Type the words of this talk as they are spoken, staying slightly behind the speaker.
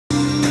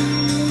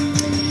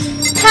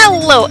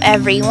Hello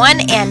everyone,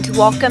 and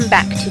welcome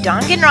back to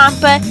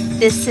Danganronpa.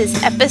 This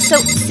is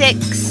episode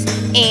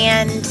 6,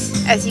 and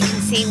as you can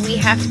see, we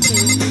have to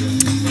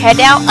head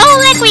out. Oh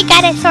look, we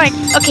got a sword!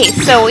 Okay,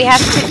 so we have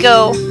to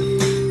go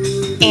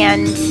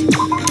and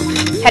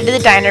head to the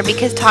diner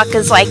because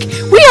Taka's like,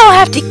 we all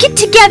have to get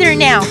together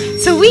now,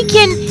 so we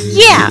can,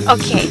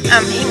 okay,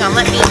 hang on,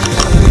 let me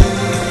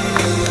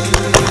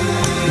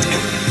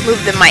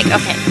move the mic.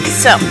 Okay,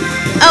 so,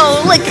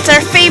 oh look, it's our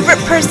favorite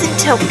person,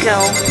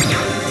 Toko.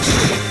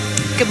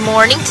 Good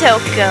morning,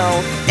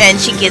 Toko. And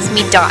she gives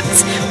me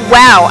dots.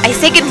 Wow, I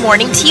say good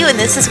morning to you and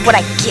this is what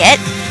I get?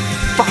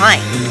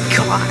 Fine.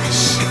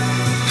 Gosh.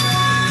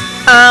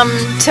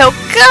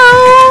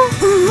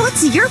 Toko?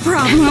 What's your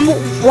problem?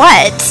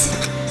 What?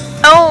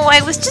 Oh,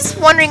 I was just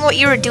wondering what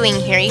you were doing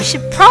here. You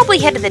should probably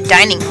head to the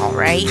dining hall,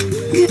 right?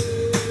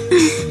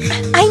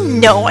 I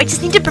know, I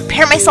just need to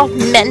prepare myself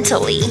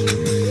mentally.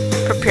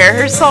 Prepare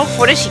herself?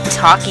 What is she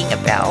talking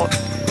about?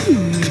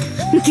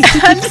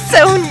 I'm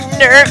so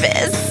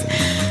nervous.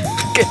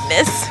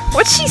 Goodness,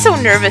 what's she so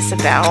nervous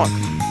about?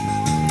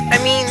 I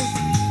mean,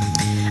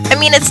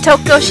 it's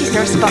Toko. She's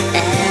nervous about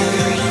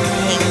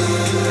everything.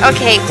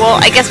 Okay, well,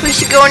 I guess we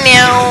should go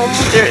now.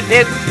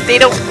 They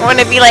don't want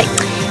to be like,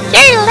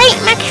 you're late,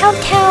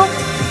 Makoto.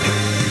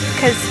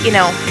 Because, you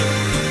know.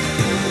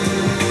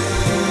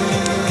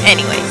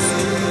 Anyways.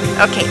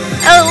 Okay.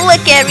 Oh,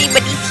 look,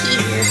 everybody's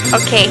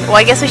here. Okay, well,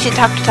 I guess we should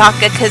talk to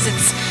Taka because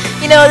it's,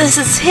 you know, this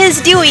is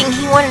his doing.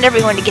 He wanted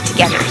everyone to get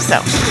together,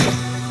 so.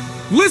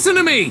 Listen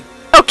to me!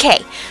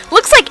 Okay,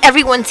 looks like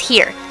everyone's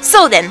here.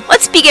 So then,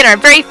 let's begin our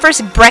very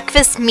first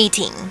breakfast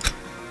meeting.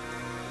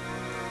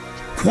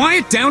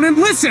 Quiet down and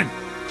listen!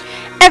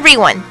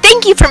 Everyone,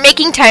 thank you for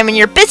making time in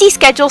your busy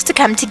schedules to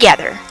come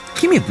together.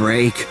 Give me a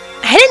break.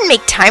 I didn't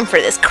make time for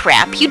this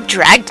crap. You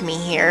dragged me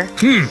here.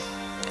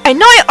 I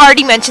know I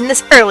already mentioned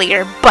this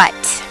earlier, but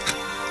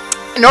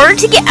in order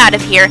to get out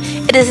of here,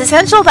 it is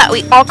essential that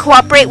we all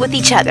cooperate with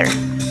each other.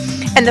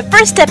 And the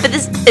first step of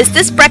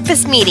this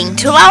breakfast meeting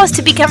to allow us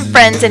to become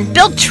friends and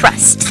build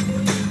trust.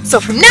 So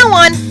from now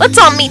on, let's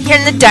all meet here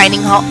in the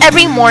dining hall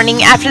every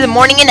morning after the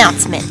morning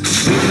announcement.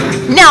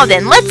 Now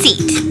then, let's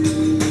eat.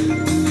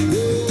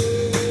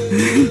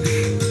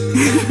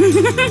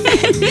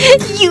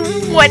 You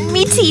want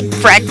me to eat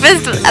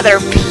breakfast with other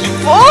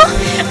people?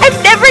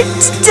 I've never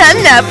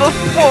done that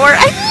before.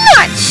 I'm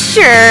not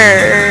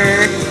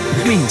sure.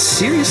 I mean,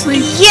 seriously?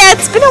 Yeah,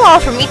 it's been a while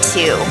for me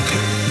too.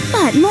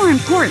 But more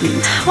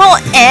important.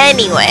 Well,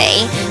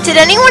 anyway, did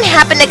anyone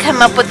happen to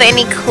come up with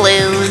any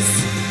clues?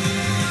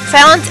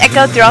 Silence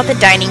echoed throughout the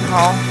dining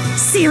hall.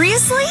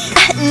 Seriously?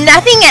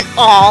 Nothing at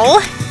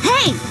all.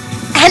 Hey!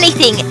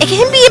 Anything. It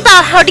can be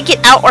about how to get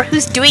out or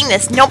who's doing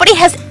this. Nobody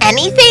has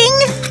anything?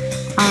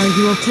 Are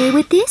you okay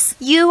with this?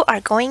 You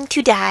are going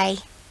to die.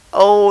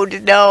 Oh,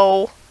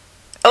 no.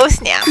 Oh,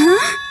 snap.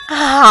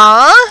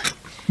 Huh?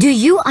 Do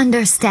you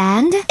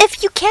understand?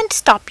 If you can't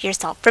stop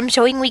yourself from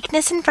showing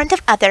weakness in front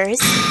of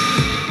others,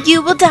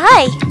 you will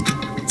die.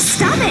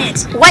 Stop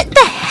it! What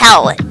the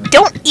hell?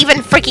 Don't even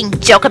freaking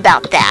joke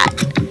about that.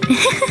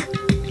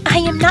 I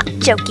am not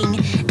joking.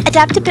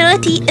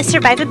 Adaptability is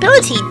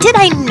survivability. Did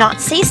I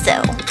not say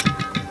so?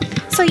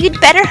 So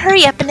you'd better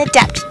hurry up and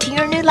adapt to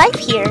your new life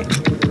here.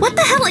 What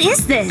the hell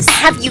is this?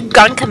 Have you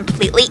gone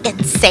completely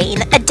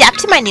insane? Adapt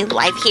to my new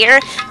life here?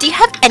 Do you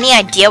have any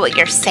idea what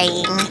you're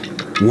saying?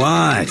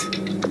 What?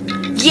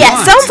 Yeah,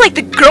 what? Sounds like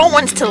the girl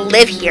wants to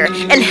live here,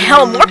 and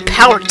hell, more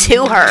power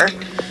to her.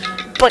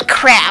 But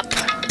crap.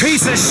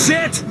 Piece of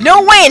shit!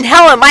 No way in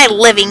hell am I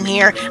living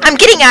here. I'm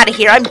getting out of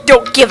here. I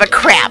don't give a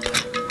crap.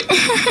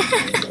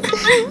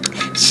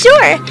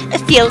 Sure,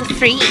 feel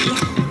free.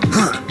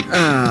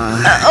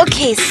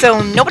 Okay,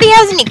 so nobody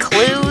has any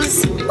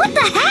clues. What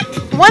the heck?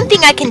 One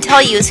thing I can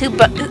tell you is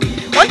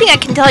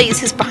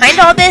who's behind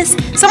all this.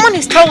 Someone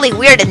who's totally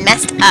weird and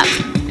messed up.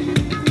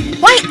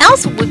 Why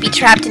else would we be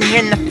trapped in here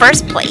in the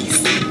first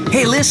place?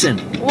 Hey, listen.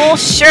 Well,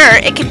 sure,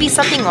 it could be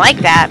something like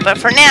that, but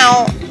for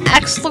now,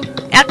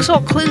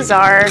 actual clues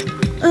are...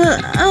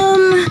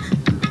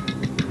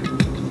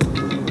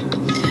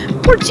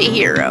 Poor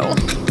Chihiro.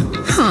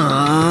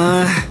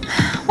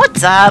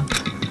 What's up?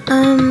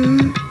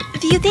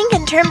 Do you think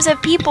in terms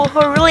of people who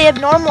are really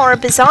abnormal or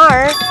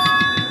bizarre,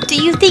 do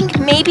you think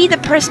maybe the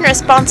person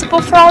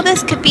responsible for all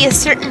this could be a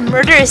certain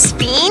murderous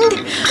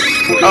fiend?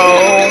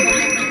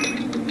 Oh...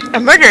 A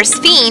murderous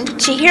fiend?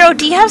 Chihiro,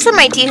 do you have some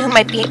idea who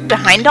might be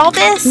behind all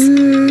this?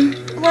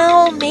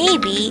 Well,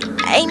 maybe.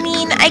 I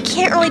mean, I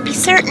can't really be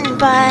certain,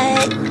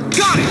 but...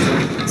 Got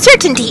it!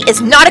 Certainty is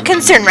not a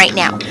concern right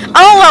now.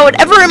 I'll allow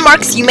whatever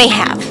remarks you may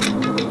have.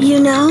 You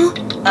know?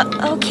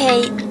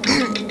 Okay.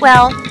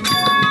 Well,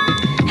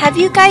 have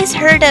you guys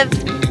heard of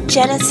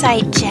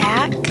Genocide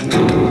Jack?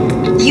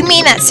 You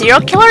mean that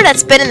serial killer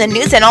that's been in the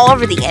news and all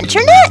over the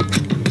internet?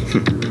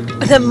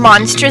 The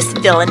monstrous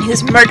villain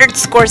who's murdered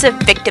scores of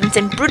victims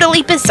in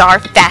brutally bizarre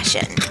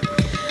fashion.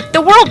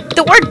 The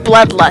word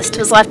bloodlust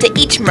was left at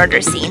each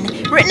murder scene,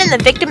 written in the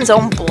victim's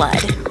own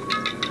blood.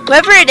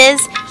 Whoever it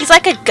is, he's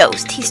like a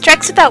ghost. He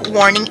strikes without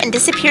warning and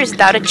disappears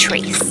without a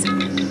trace.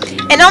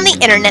 And on the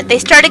internet, they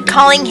started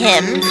calling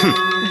him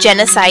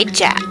Genocide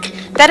Jack.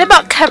 That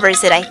about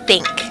covers it, I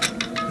think.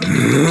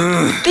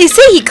 They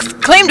say he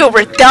claimed over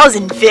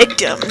 1,000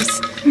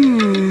 victims.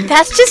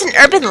 That's just an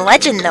urban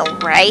legend though,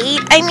 right?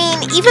 I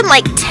mean, even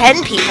like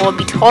 10 people would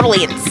be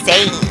totally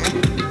insane.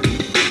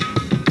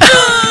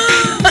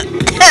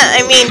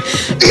 I mean,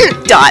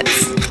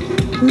 dots.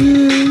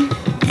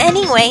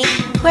 Anyway,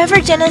 whoever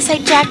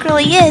Genocide Jack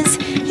really is,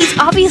 he's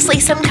obviously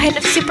some kind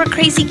of super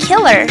crazy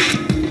killer.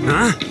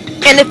 Huh?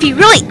 And if he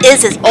really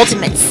is his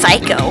ultimate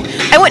psycho,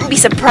 I wouldn't be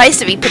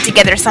surprised if he put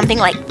together something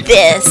like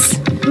this.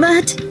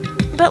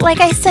 But like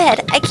I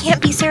said, I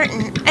can't be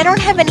certain. I don't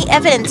have any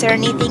evidence or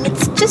anything,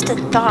 it's just a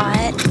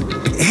thought.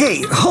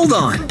 Hey, hold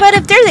on. But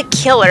if there's a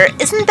killer,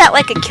 isn't that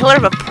like a killer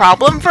of a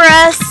problem for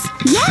us?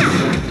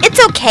 Yeah. It's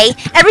okay.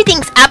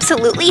 Everything's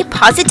absolutely,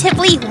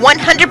 positively,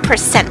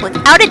 100%,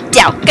 without a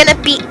doubt, gonna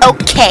be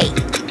okay.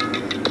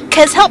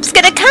 'Cause help's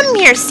gonna come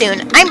here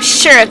soon. I'm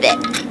sure of it.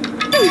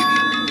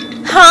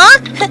 Huh?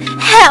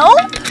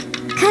 Help?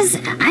 'Cause,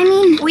 I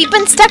mean... We've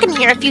been stuck in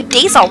here a few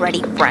days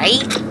already,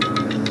 right?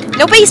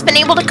 Nobody's been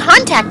able to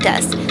contact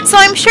us, so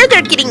I'm sure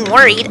they're getting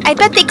worried. I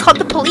bet they called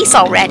the police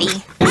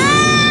already.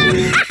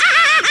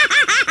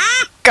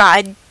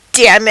 God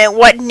damn it,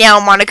 what now,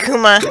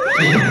 Monokuma?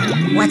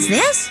 What's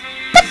this?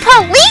 The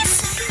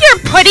police? You're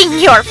putting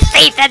your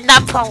faith in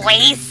the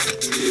police?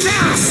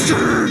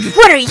 Bastard!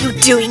 What are you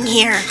doing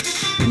here?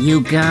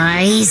 You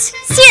guys...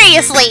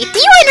 Seriously, do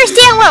you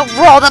understand what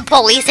role the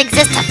police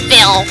exist to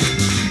fill?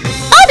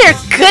 All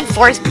they're good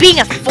for is being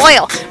a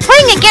foil,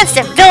 playing against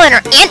a villain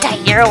or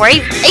anti-hero or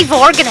evil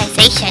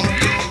organization.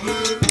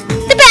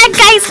 The bad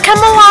guys come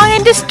along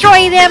and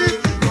destroy them,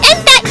 and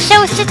that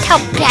shows just how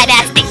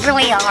badass they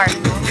really are.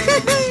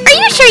 Are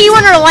you sure you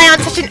want to rely on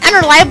such an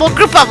unreliable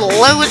group of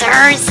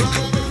losers?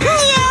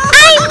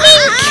 I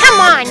mean, come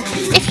on.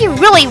 If you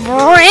really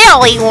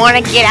want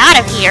to get out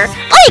of here,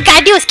 all you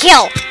gotta do is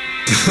kill.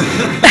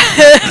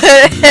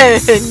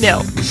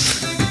 No.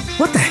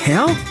 What the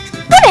hell?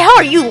 What the hell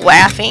are you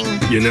laughing?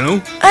 You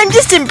know? I'm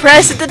just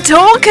impressed at the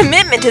total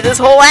commitment to this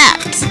whole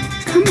act.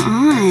 Come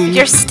on.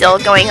 You're still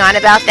going on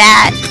about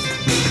that?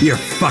 You're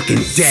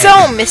fucking dead. So,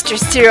 Mr.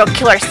 Serial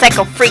Killer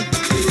Psycho Freak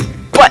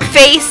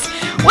Buttface,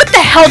 what the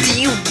hell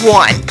do you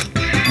want?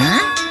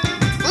 Huh?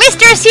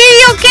 Mr.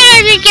 Serial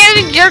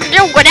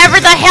Killer, whatever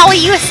the hell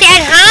you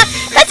said, huh?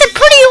 That's a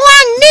pretty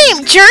long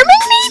name.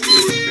 German,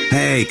 maybe?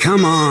 Hey,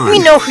 come on. We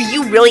know who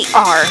you really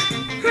are.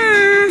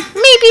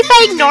 Maybe if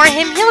I ignore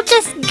him, he'll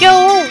just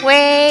go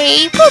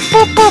away. Boop,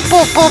 boop, boop,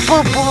 boop, boop,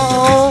 boop,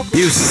 boop.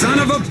 You son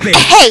of a bitch.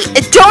 Hey,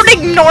 don't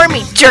ignore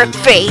me, jerk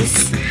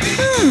face.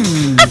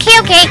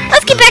 Okay,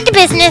 let's get back to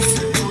business.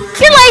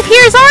 Your life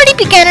here has already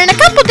begun and a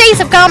couple days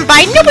have gone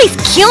by. Nobody's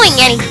killing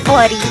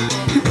anybody.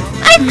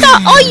 I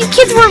thought all you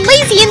kids were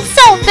lazy and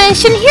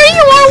selfish, and here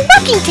you are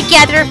working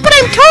together, but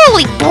I'm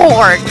totally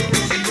bored.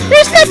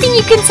 There's nothing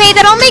you can say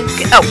that'll make...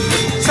 Oh,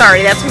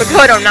 sorry, that's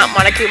Makoto, not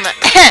Monokuma.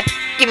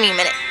 Give me a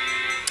minute.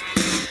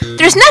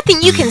 There's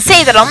nothing you can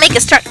say that'll make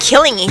us start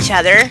killing each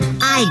other.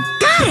 I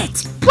got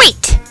it!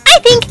 Wait, I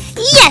think...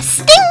 Yes!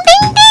 Ding,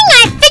 ding, ding!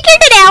 I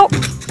figured it out!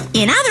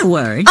 In other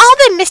words... All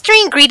the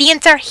mystery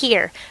ingredients are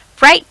here.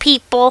 Right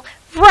people,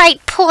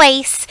 right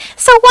place.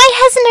 So why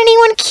hasn't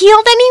anyone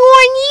killed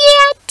anyone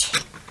yet?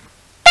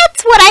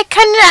 That's what I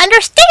couldn't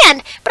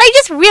understand. But I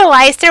just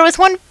realized there was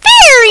one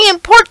very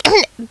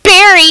important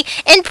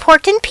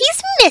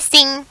piece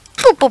missing.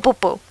 Boo, boo, boo,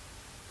 boo.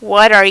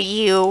 What are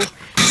you?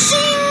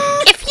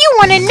 If you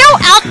want to know,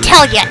 I'll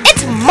tell you.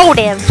 It's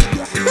motive.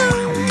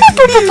 Boo,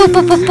 boo, boo, boo,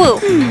 boo, boo, boo.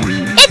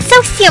 It's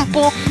so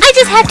simple. I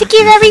just have to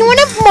give everyone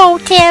a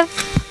motive.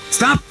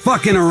 Stop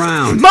fucking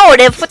around.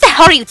 Motive? What the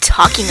hell are you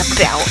talking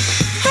about?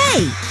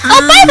 Hey!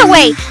 Oh, by the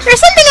way,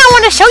 there's something I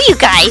want to show you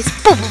guys.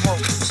 Boo, boo, boo.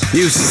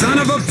 You son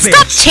of a bitch.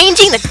 Stop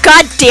changing the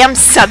goddamn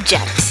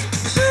subject.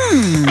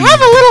 I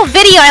have a little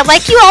video I'd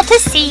like you all to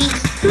see.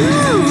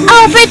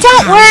 Oh, but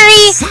don't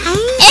worry.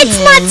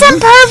 It's not some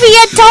pervy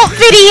adult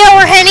video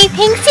or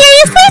anything.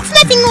 Seriously, it's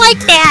nothing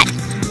like that.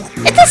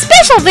 It's a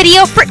special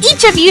video for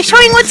each of you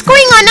showing what's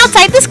going on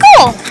outside the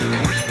school.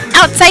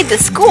 Outside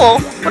the school?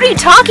 What are you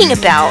talking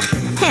about?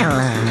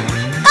 Hello.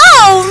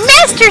 Oh,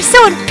 Master's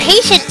so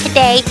impatient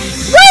today.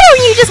 Why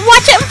don't you just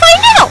watch it and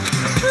find out?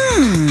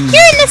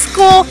 Here in the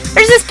school,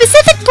 there's a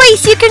specific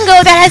place you can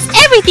go that has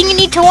everything you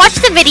need to watch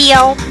the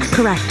video.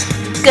 Correct.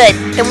 Good,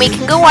 then we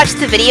can go watch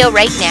the video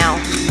right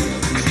now.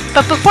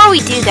 But before we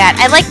do that,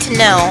 I'd like to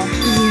know...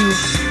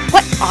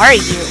 What are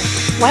you?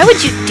 Why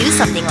would you do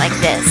something like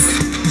this?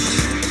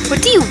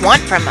 What do you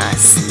want from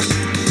us?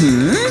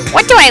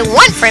 What do I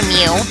want from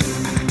you?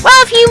 Well,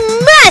 if you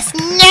must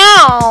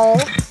know...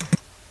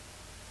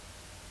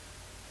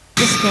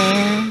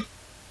 Despair.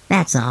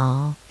 That's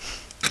all.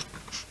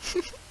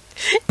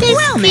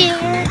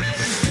 Despair.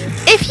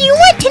 If you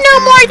want to know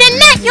more than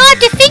that, you'll have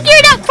to figure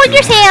it out for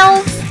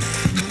yourselves.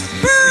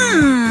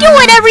 Do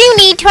whatever you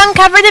need to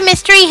uncover the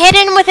mystery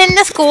hidden within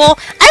the school.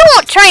 I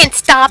won't try and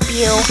stop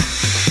you.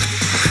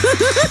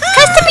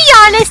 Because to be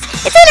honest,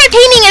 it's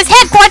entertaining as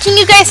heck watching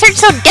you guys search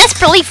so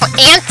desperately for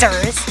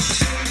answers.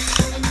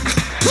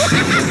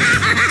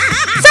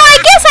 So I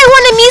guess I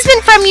want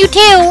amusement from you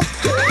too.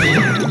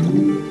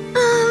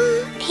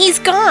 He's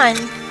gone.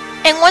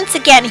 And once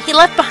again, he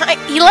left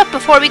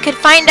before we could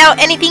find out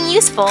anything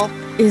useful.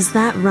 Is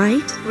that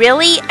right?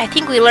 Really? I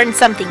think we learned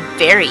something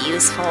very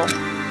useful.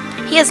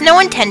 He has no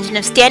intention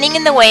of standing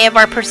in the way of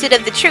our pursuit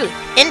of the truth.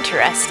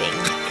 Interesting.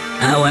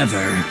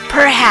 However...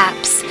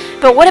 Perhaps.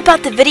 But what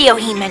about the video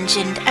he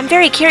mentioned? I'm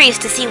very curious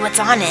to see what's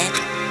on it.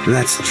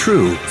 That's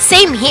true.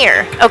 Same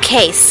here.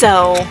 Okay,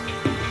 so...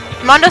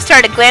 Mondo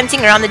started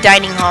glancing around the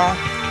dining hall.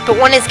 But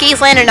when his gaze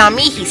landed on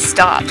me, he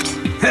stopped.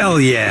 Hell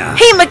yeah.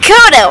 Hey,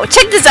 Makoto!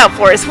 Check this out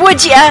for us,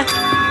 would ya?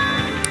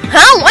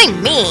 Huh? Why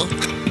me?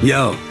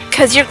 Yo.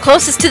 Cause you're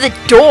closest to the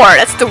door.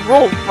 That's the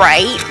rule,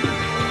 right?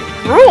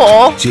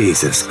 Rule?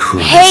 Jesus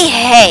Christ.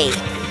 Hey.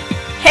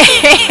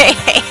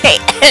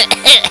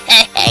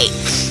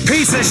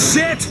 Piece of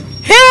shit!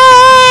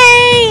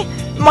 Hey!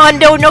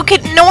 Mondo, no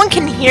one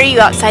can hear you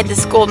outside the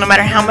school no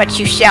matter how much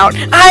you shout.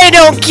 I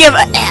don't give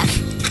a F.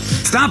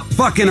 Stop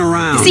fucking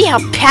around. See how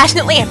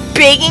passionately I'm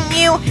begging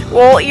you?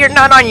 Well, you're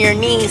not on your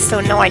knees, so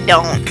no, I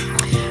don't.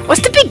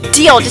 What's the big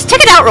deal? Just check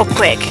it out real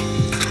quick.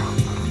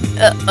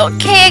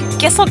 Okay, I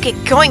guess I'll get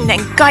going then.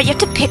 God, you have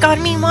to pick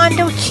on me,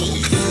 Mondo?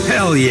 Jeez.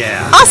 Hell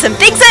yeah. Awesome,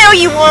 thanks, I owe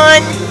you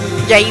one.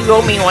 Yeah, you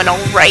owe me one,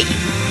 alright.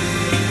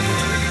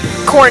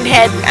 Corn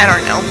head, I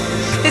don't know.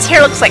 His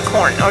hair looks like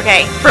corn,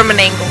 okay, from an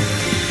angle.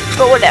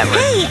 But whatever.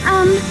 Hey,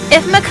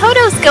 If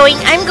Makoto's going,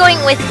 I'm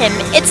going with him.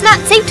 It's not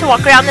safe to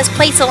walk around this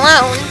place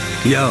alone.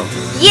 Yo.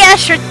 Yeah,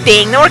 sure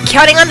thing. Then we're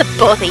counting on the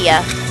both of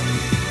ya.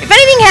 If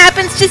anything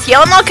happens, just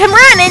yell and I'll come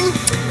running.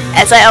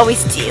 As I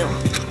always do.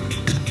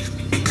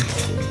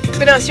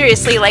 But no,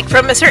 seriously, like,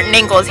 from a certain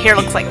angle, his hair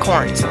looks like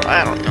corn, so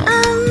I don't know.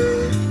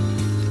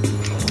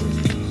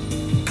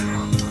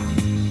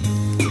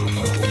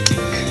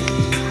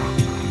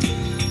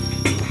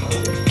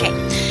 Okay.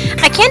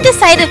 I can't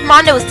decide if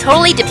Mondo is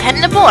totally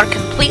dependable or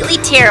completely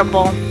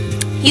terrible.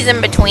 He's in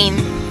between.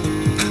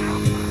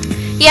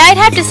 Yeah, I'd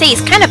have to say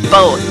he's kind of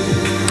both.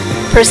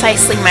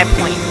 Precisely my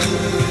point.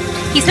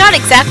 He's not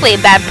exactly a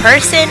bad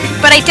person,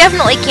 but I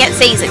definitely can't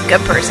say he's a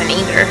good person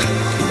either.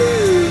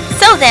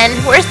 So then,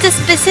 where's the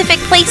specific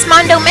place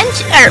Mondo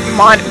mentioned?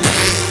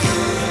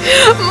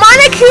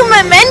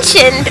 Monokuma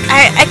mentioned!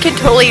 I can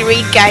totally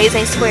read, guys,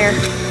 I swear.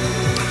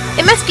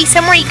 It must be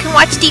somewhere you can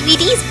watch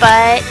DVDs,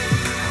 but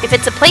if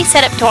it's a place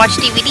set up to watch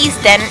DVDs,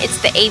 then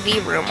it's the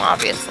AV room,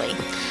 obviously.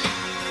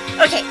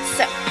 Okay,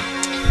 so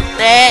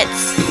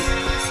let's see.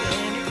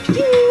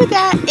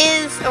 That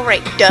is, oh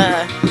right,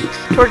 duh,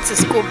 towards the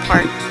school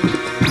part.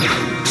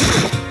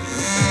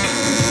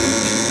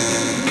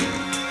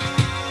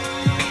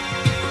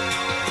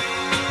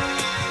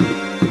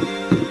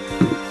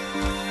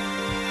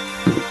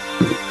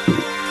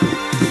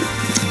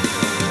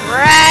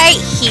 Right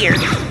here.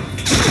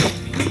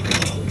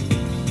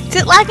 Is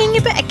it lagging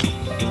a bit? I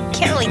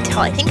can't really tell.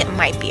 I think it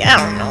might be. I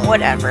don't know.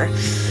 Whatever.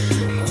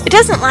 It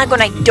doesn't lag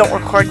when I don't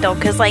record though,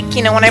 because like,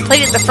 you know, when I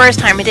played it the first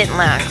time it didn't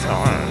lag, so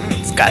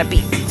it's gotta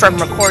be from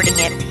recording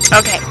it.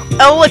 Okay.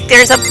 Oh look,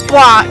 there's a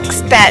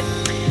box that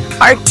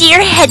our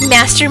dear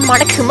headmaster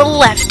Monokuma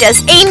left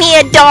us. Ain't he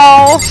a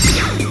doll?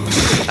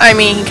 I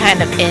mean, he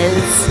kind of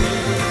is.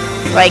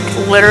 Like,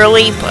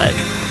 literally, but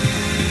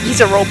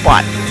he's a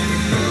robot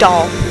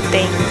doll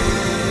thing.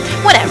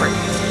 Whatever.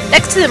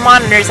 Next to the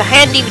monitor is a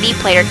high-end DVD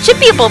player. It should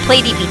be able to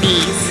play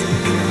DVDs.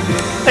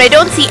 But I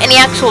don't see any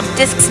actual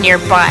discs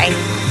nearby.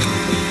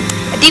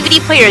 A DVD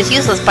player is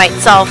useless by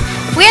itself.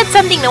 If we had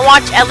something to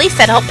watch, at least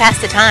that'd help pass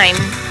the time.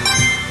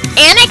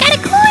 And I got a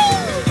coin!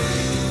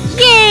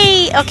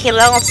 Yay! Okay,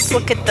 let's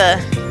look at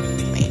the...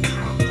 Wait.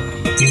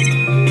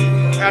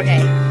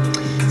 Okay.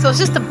 So it's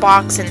just a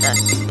box in the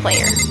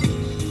player.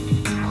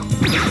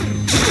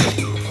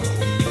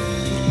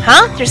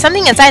 Huh? There's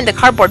something inside the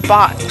cardboard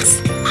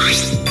box.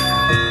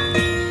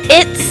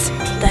 It's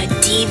the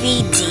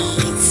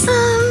DVDs.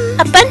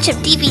 A bunch of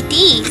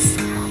DVDs.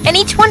 And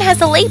each one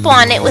has a label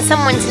on it with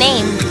someone's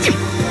name.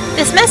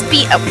 This must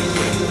be a...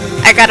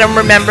 I gotta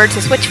remember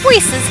to switch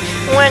voices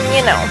when,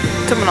 you know,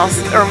 someone else,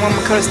 or when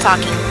Makoto's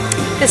talking.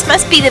 This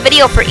must be the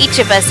video for each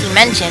of us he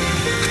mentioned.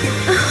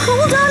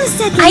 Hold on a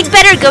second. I'd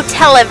better go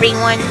tell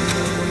everyone.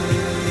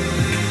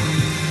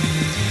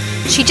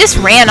 She just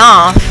ran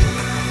off.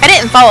 I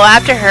didn't follow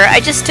after her. I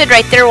just stood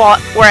right there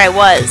where I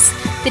was.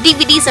 The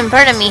DVDs in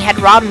front of me had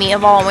robbed me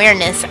of all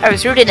awareness. I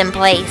was rooted in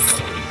place.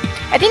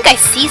 I think I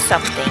see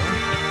something.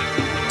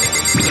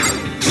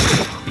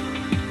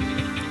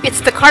 It's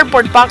the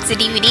cardboard box the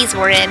DVDs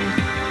were in.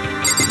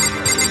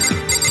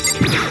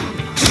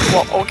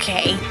 Well,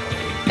 okay.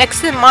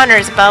 Next to the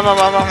monitors, blah blah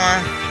blah blah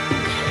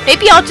blah.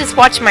 Maybe I'll just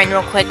watch mine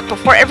real quick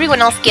before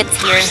everyone else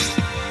gets here.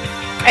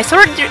 I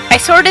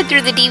sorted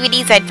through the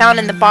DVDs I'd found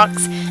in the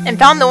box and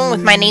found the one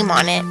with my name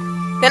on it.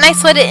 Then I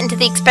slid it into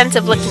the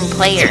expensive-looking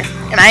player.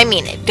 And I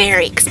mean a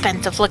very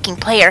expensive-looking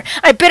player.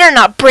 I better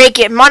not break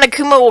it.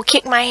 Monokuma will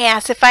kick my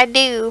ass if I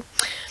do.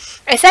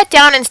 I sat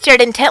down and stared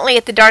intently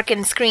at the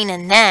darkened screen,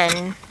 and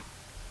then...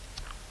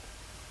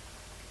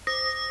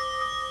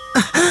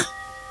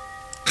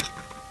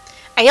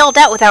 I I yelled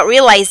out without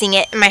realizing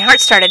it, and my heart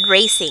started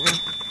racing.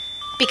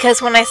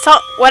 Because when I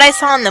saw what I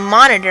saw on the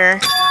monitor,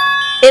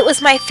 it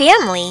was my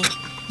family.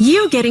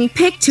 You getting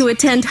picked to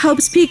attend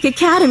Hope's Peak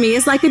Academy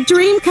is like a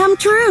dream come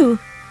true.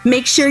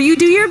 Make sure you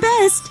do your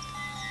best.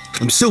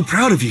 I'm so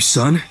proud of you,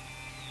 son.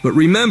 But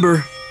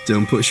remember,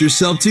 don't push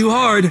yourself too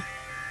hard.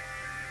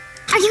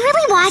 Are you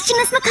really watching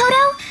this,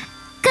 Makoto?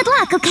 Good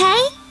luck,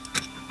 okay?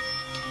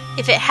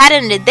 If it had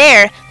ended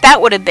there,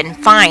 that would have been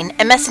fine.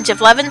 A message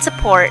of love and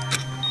support.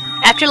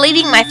 After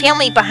leaving my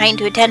family behind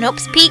to attend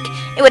Hope's Peak,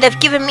 it would have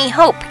given me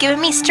hope,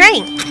 given me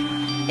strength.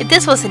 If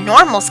this was a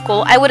normal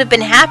school, I would have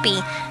been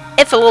happy,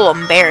 if a little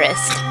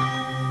embarrassed.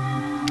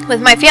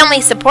 With my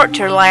family's support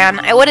to rely on,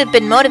 I would have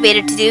been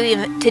motivated to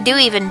do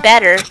even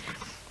better.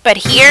 But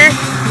here,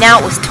 now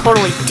it was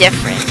totally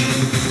different.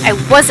 I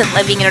wasn't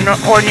living in an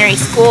ordinary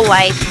school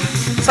life,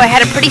 so I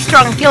had a pretty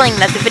strong feeling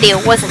that the video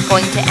wasn't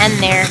going to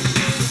end there.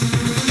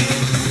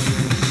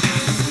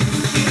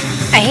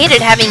 I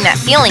hated having that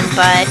feeling,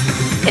 but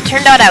it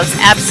turned out I was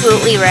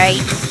absolutely right.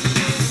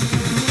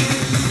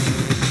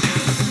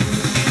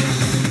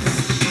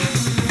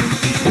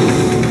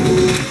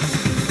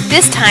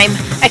 This time,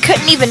 I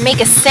couldn't even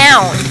make a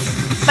sound.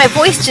 My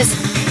voice just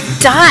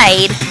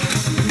died.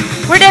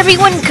 Where'd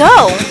everyone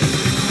go?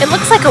 It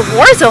looks like a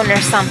war zone or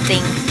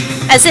something.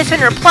 As if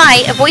in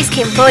reply, a voice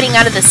came floating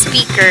out of the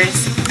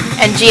speakers.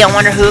 And gee, I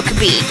wonder who it could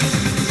be.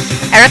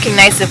 I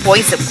recognized the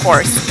voice, of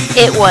course.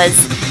 It was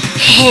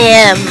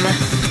him.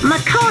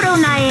 Makoto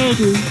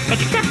Naegi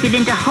accepted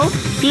into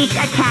Hope's Peak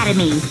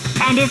Academy,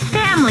 and his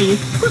family,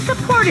 who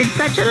supported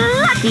such a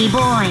lucky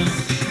boy.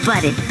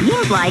 But it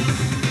seems like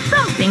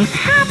something's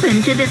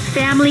happened to this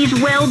family's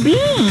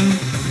well-being.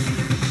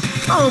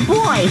 Oh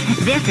boy,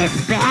 this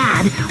is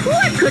bad.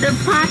 What could have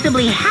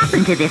possibly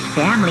happened to this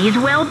family's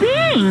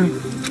well-being?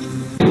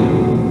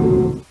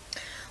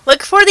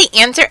 Look for the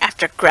answer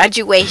after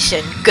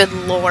graduation. Good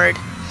lord.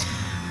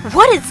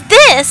 What is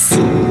this?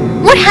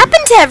 What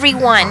happened to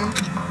everyone?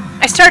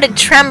 I started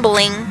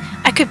trembling.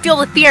 I could feel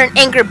the fear and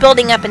anger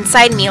building up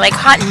inside me like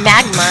hot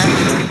magma.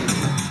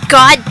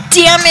 God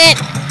damn it!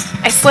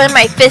 I slammed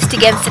my fist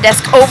against the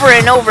desk over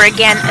and over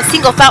again. A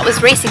single thought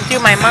was racing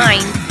through my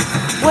mind.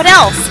 What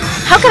else?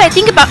 How could I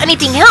think about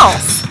anything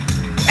else?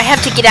 I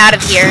have to get out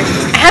of here.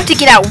 I have to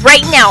get out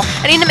right now.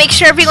 I need to make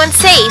sure everyone's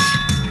safe.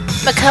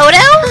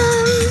 Makoto?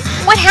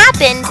 What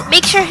happened?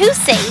 Make sure who's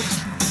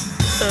safe?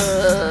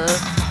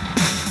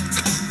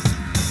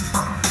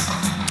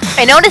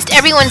 I noticed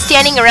everyone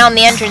standing around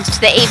the entrance to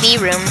the AV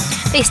room.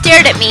 They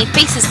stared at me,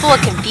 faces full of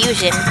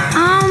confusion.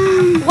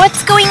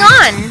 What's going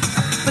on?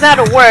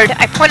 Without a word,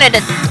 I pointed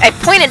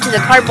to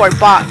the cardboard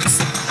box.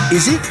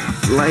 Is it,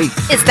 like...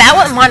 Is that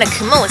what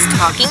Monokuma was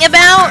talking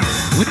about?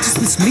 What does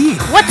this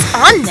mean? What's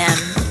on them?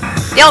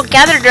 They all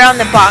gathered around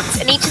the box,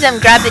 and each of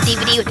them grabbed the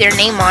DVD with their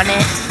name on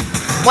it.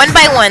 One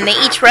by one, they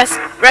each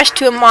rushed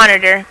to a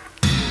monitor.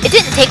 It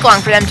didn't take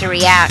long for them to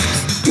react.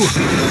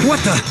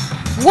 What the...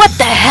 What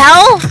the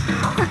hell?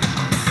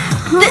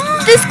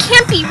 This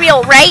can't be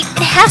real, right?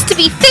 It has to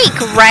be fake,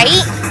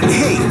 right?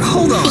 Hey,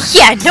 hold on.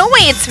 Yeah, no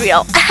way it's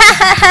real.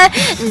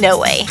 No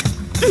way.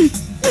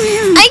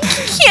 I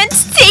can't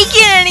take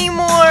it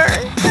anymore.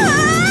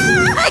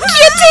 I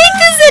can't take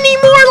this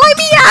anymore. Let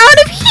me out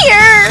of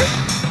here.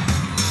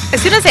 As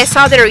soon as I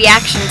saw their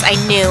reactions, I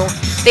knew.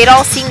 They'd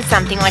all seen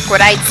something like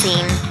what I'd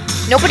seen.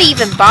 Nobody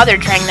even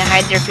bothered trying to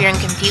hide their fear and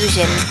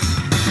confusion.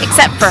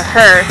 Except for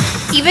her.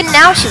 Even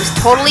now, she was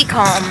totally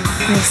calm.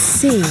 I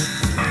see.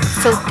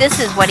 So this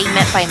is what he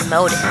meant by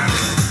motive.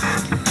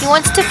 He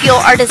wants to fuel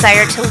our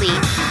desire to leave,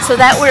 so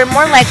that we're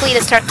more likely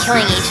to start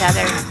killing each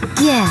other.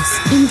 Yes,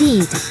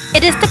 indeed.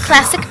 It is the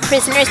classic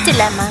prisoner's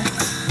dilemma.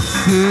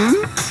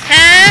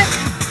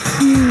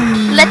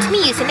 Let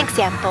me use an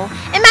example.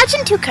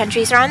 Imagine two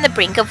countries are on the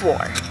brink of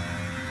war.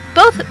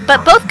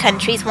 Both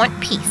countries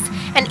want peace,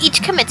 and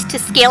each commits to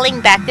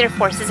scaling back their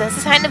forces as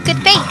a sign of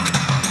good faith.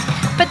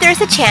 But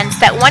there's a chance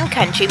that one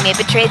country may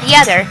betray the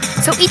other,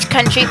 so each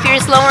country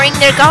fears lowering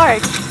their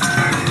guard.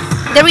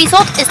 The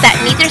result is that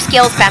neither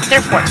scales back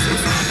their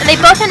forces, and they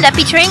both end up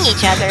betraying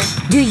each other.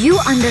 Do you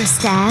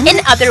understand?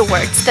 In other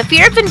words, the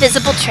fear of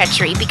invisible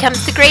treachery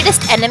becomes the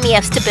greatest enemy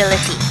of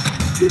stability.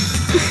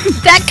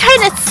 That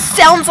kind of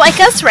sounds like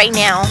us right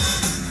now.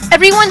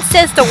 Everyone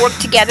says they'll work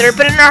together,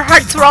 but in our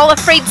hearts we're all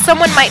afraid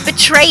someone might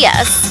betray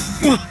us.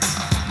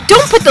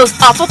 Don't put those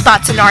awful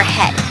thoughts in our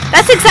head.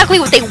 That's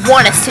exactly what they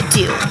want us to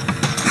do.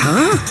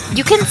 Huh?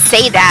 You can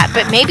say that,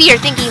 but maybe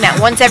you're thinking that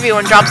once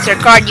everyone drops their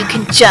guard, you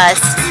can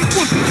just...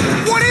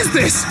 What is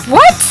this?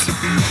 What?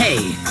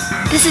 Hey.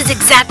 This is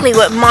exactly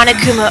what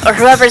Monokuma or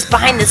whoever's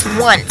behind this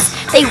wants.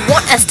 They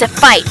want us to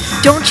fight.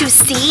 Don't you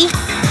see?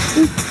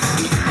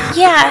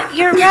 Yeah,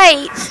 you're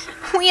right.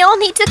 We all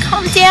need to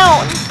calm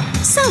down.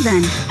 So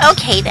then,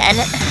 Okay then,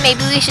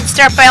 maybe we should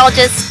start by all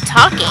just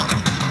talking.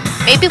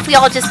 Maybe if we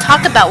all just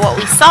talk about what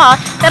we saw,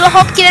 that'll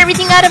help get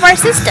everything out of our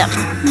system.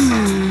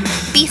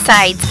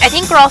 Besides, I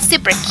think we're all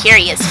super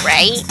curious,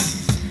 right?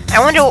 I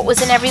wonder what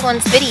was in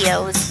everyone's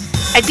videos.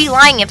 I'd be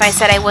lying if I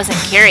said I wasn't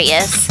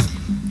curious.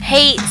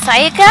 Hey,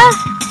 Sayaka?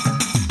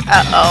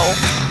 Uh-oh.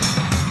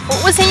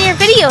 What was in your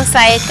video,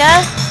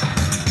 Sayaka?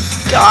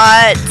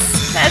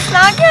 Guts. That's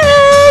not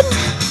good.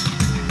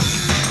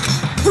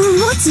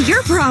 What's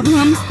your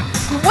problem?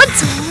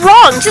 What's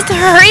wrong? Just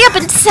hurry up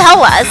and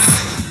tell us.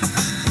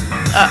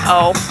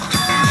 Uh-oh.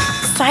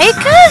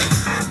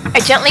 Sayaka? I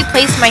gently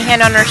placed my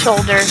hand on her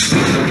shoulder.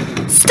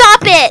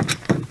 Stop it!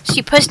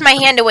 She pushed my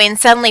hand away and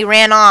suddenly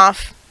ran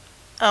off.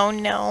 Oh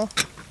no.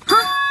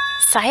 Huh?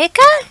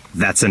 Sayaka?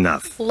 That's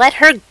enough. Let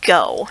her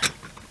go.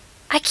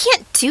 I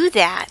can't do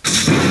that.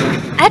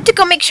 I have to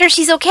go make sure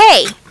she's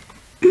okay.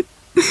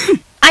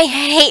 I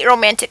hate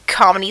romantic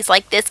comedies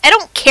like this. I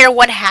don't care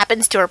what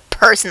happens to her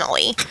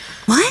personally.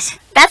 What?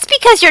 That's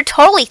because you're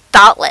totally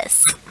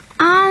thoughtless.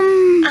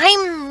 Um...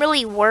 I'm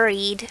really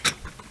worried.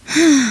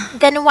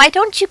 Then why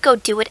don't you go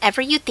do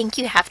whatever you think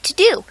you have to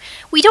do?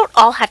 We don't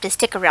all have to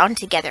stick around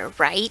together,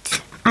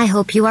 right? I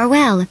hope you are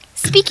well.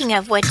 Speaking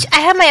of which,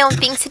 I have my own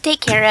things to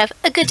take care of.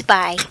 A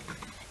goodbye.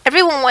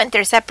 Everyone went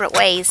their separate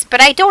ways,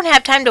 but I don't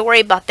have time to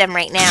worry about them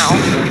right now.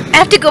 I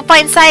have to go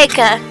find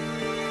Sayaka.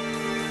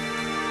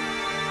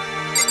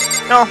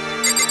 No.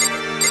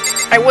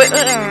 I would.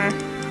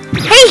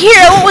 Hey,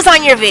 Hiro, what was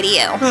on your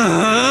video?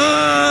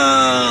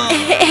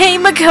 Hey,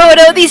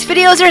 Makoto, these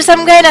videos are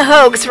some kind of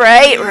hoax,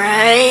 right?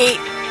 Right.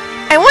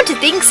 I want to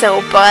think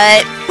so,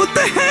 but... What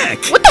the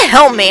heck? What the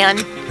hell,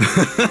 man?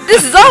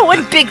 This is all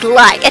one big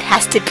lie. It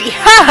has to be.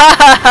 Ha ha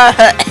ha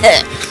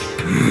ha.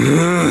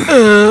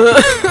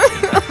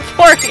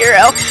 Poor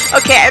Hiro.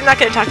 Okay, I'm not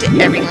going to talk to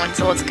everyone,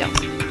 so let's go.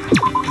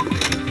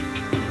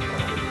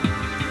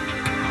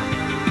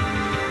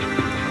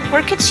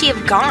 Where could she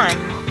have gone?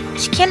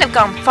 She can't have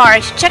gone far. I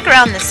should check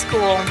around the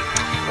school.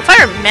 If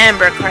I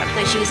remember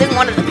correctly, she was in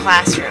one of the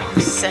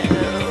classrooms, so...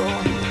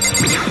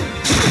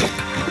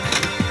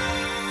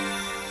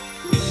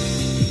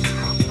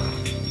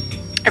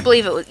 I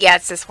believe it was... Yeah,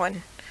 it's this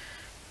one.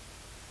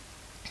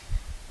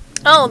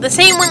 Oh, the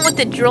same one with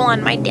the drill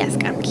on my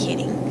desk. I'm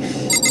kidding.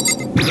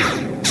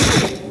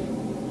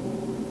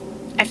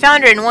 I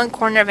found her in one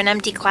corner of an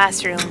empty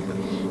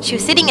classroom. She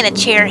was sitting in a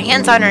chair,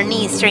 hands on her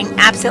knees, staring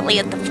absently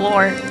at the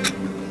floor.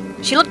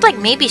 She looked like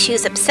maybe she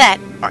was upset,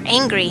 or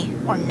angry,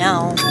 or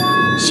no.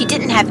 She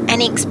didn't have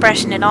any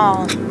expression at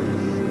all.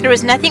 There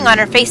was nothing on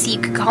her face that you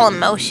could call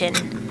emotion.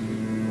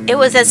 It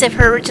was as if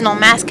her original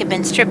mask had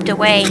been stripped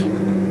away.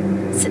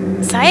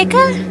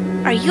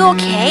 Sayaka? Are you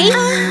okay?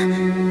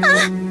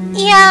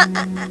 Yeah,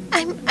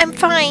 I'm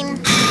fine.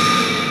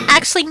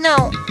 Actually,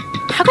 no.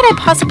 How could I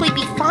possibly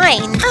be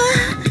fine?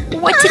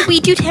 What did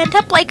we do to end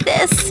up like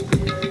this?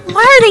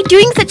 Why are they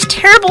doing such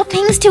terrible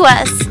things to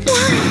us?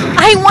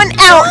 I want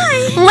out!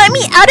 Why? Let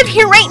me out of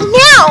here right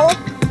now!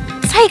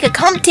 Sayaka,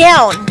 calm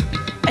down!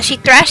 As she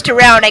thrashed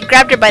around, I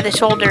grabbed her by the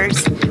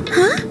shoulders.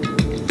 Huh?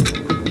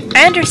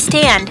 I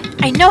understand.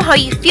 I know how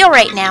you feel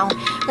right now,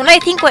 when I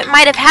think what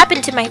might have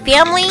happened to my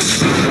family.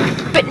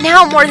 But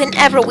now more than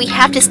ever, we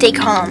have to stay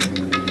calm.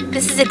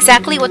 This is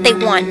exactly what they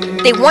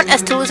want. They want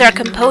us to lose our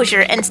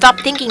composure and stop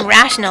thinking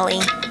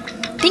rationally.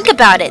 Think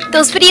about it.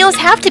 Those videos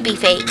have to be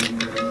fake.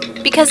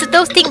 Because if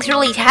those things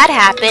really had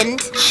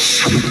happened,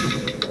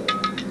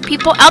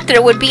 people out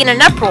there would be in an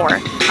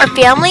uproar. Our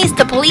families,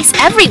 the police,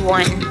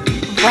 everyone.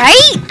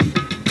 Right?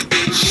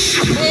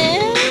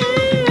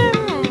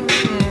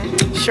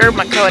 Sure,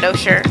 Makoto,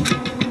 sure.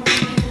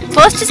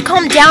 So let's just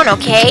calm down,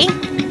 okay?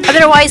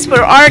 Otherwise,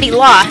 we're already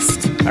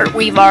lost. Or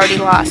we've already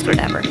lost,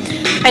 whatever.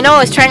 I know I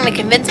was trying to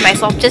convince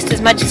myself just as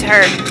much as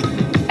her.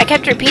 I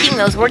kept repeating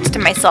those words to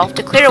myself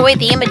to clear away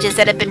the images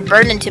that had been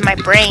burned into my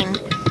brain.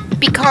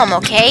 Be calm,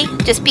 okay?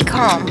 Just be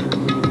calm.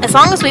 As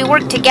long as we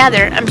work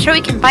together, I'm sure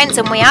we can find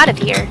some way out of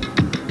here.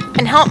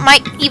 And help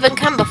might even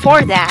come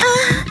before that.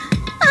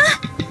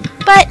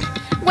 But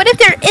what if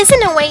there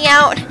isn't a way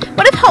out?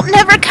 What if help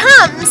never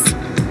comes?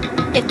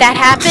 If that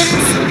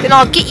happens, then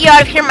I'll get you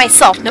out of here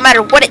myself, no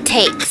matter what it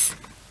takes.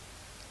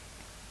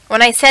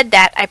 When I said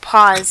that, I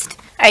paused.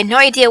 I had no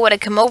idea what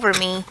had come over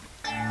me.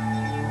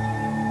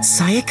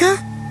 Sayaka?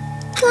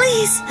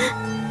 Please,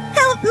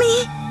 help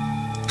me.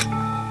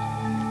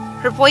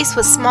 Her voice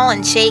was small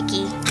and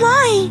shaky.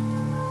 Why?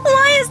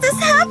 Why is this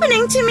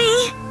happening to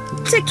me?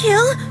 To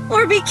kill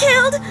or be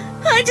killed?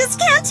 I just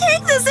can't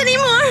take this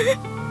anymore.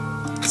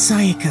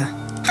 Sayaka.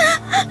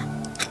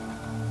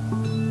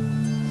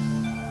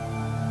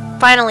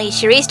 Finally,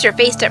 she raised her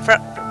face up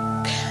from...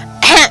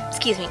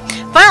 Excuse me.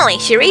 Finally,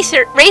 she raised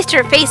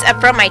her face up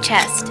from my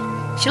chest.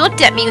 She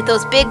looked at me with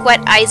those big,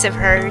 wet eyes of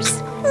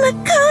hers.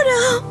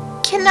 Makoto!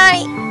 Can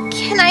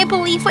I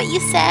believe what you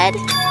said?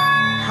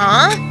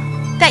 Huh?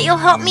 That you'll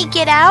help me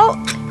get out?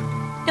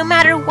 No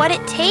matter what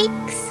it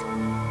takes?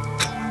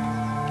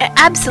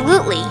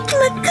 Absolutely.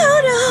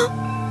 Makoto!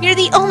 You're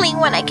the only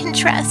one I can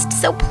trust,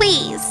 so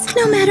please.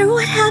 No matter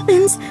what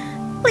happens,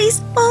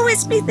 please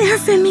always be there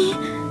for me.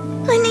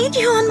 I need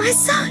you on my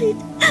side.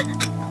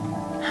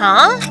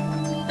 Huh?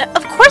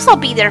 Of course I'll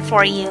be there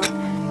for you.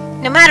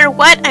 No matter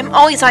what, I'm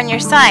always on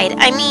your side.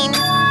 I mean,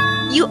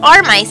 you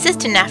are my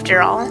assistant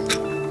after all.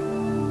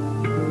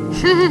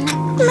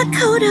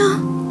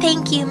 Makoto.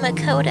 Thank you,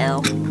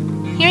 Makoto.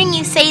 Hearing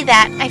you say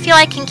that, I feel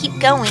I can keep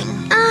going.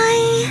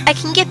 I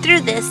can get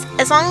through this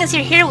as long as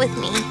you're here with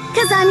me.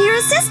 'Cause I'm your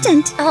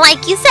assistant.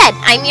 Like you said,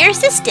 I'm your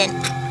assistant.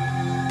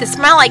 The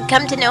smile I'd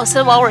come to know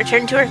so well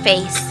returned to her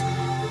face.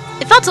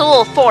 It felt a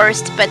little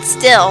forced, but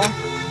still.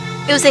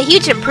 It was a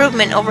huge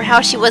improvement over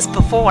how she was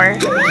before.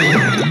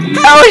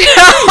 Oh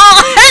no!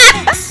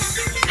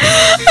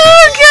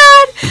 Oh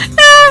god!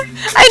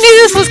 I knew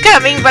this was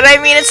coming, but I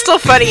mean, it's still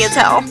funny as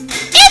hell.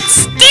 It's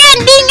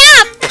standing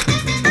up!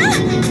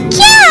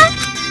 Yeah!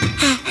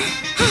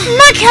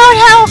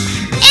 Makoto!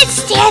 It's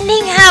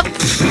standing up!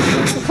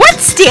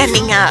 What's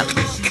standing up?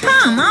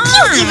 Come on. You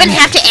don't even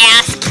have to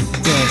ask.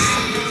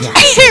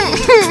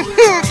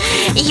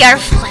 Your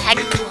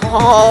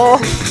flagpole.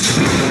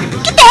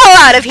 Get the hell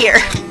out of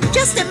here.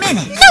 Just a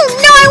minute.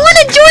 No, I want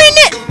to join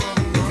it.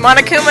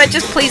 Monokuma,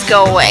 just please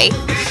go away.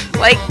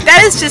 Like,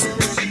 that is just...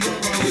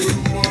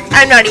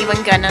 I'm not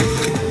even gonna.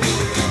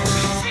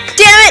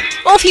 Damn it!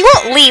 Well, if you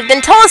won't leave,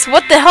 then tell us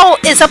what the hell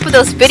is up with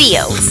those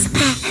videos.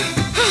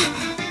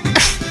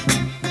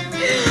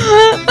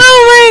 Oh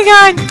my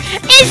god.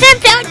 It's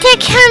about to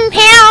come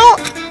out.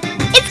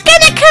 It's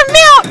gonna come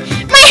out.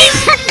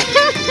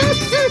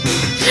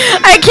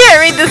 I can't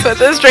read this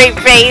with a straight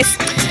face.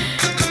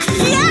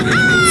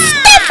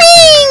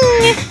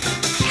 Stuffing!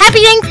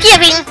 Happy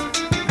Thanksgiving!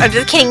 I'm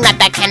just kidding, not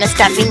that kind of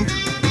stuffing.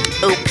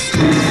 Oops.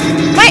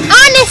 My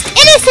honest,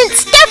 innocent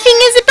stuffing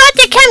is about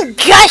to come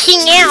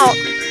gushing out.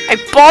 I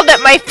balled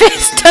up my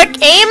fist, took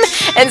aim,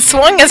 and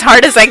swung as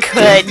hard as I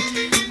could.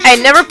 I had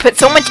never put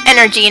so much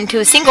energy into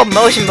a single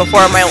motion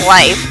before in my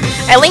life.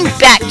 I leaned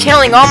back,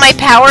 channeling all my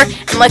power,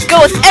 and let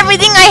go with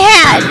everything I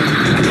had.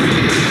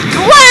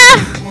 Wah!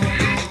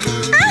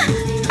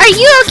 Are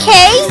you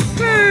okay?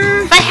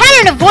 If I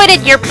hadn't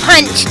avoided your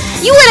punch,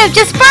 you would have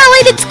just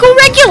violated school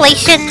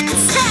regulations.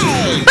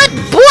 But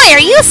boy, are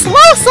you slow.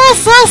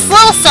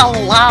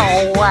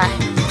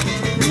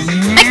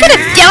 I could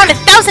have downed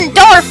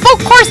 $1,000 full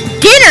course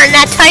dinner in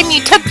that time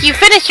you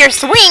finished your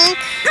swing.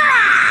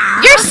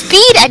 Your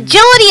speed,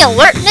 agility,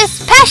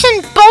 alertness,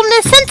 passion,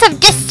 boldness, sense of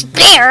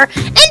despair,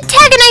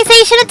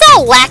 antagonization, it's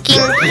all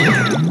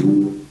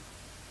lacking.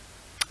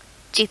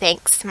 Gee,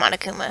 thanks,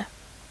 Monokuma.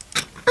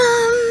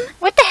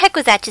 What the heck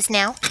was that just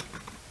now?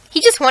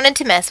 He just wanted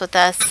to mess with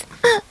us.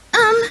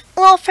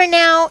 Well, for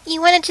now,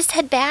 you want to just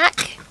head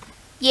back?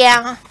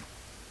 Yeah.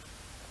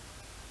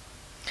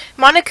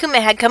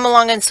 Monokuma had come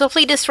along and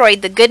swiftly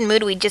destroyed the good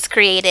mood we just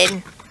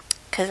created.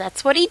 'Cause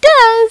that's what he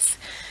does.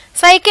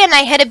 Sayaka and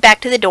I headed back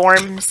to the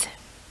dorms.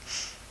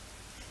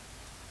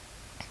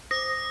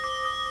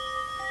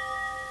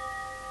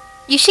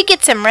 You should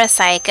get some rest,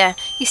 Sayaka.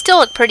 You still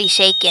look pretty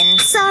shaken.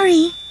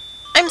 Sorry.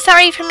 I'm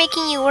sorry for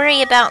making you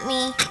worry about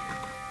me.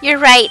 You're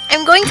right.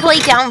 I'm going to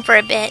lay down for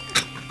a bit.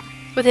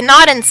 With a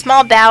nod and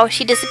small bow,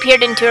 she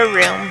disappeared into her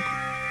room.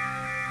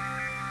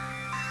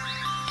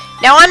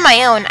 Now on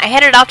my own, I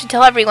headed off to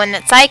tell everyone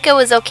that Sayaka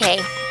was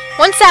okay.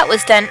 Once that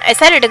was done, I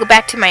decided to go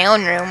back to my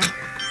own room.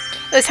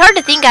 It was hard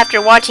to think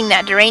after watching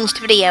that deranged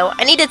video.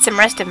 I needed some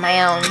rest of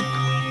my own.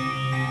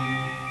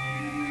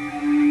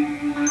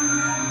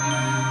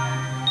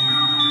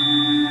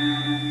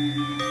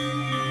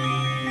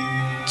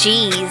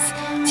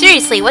 Jeez.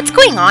 Seriously, what's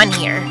going on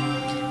here?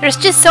 There's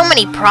just so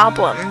many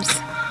problems.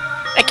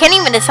 I can't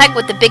even decide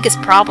what the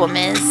biggest problem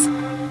is.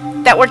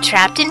 That we're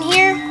trapped in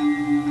here?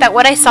 That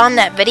what I saw in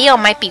that video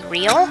might be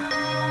real?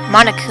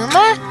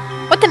 Monokuma?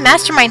 What the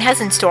mastermind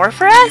has in store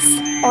for us?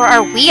 Or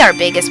are we our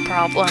biggest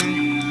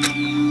problem?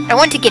 I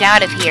want to get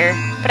out of here,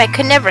 but I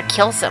could never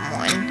kill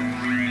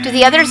someone. Do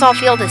the others all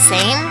feel the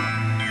same?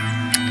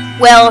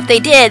 Well, if they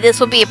did, this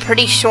would be a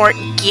pretty short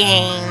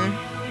game.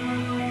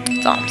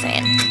 That's all I'm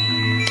saying.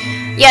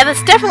 Yeah,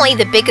 that's definitely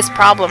the biggest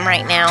problem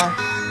right now.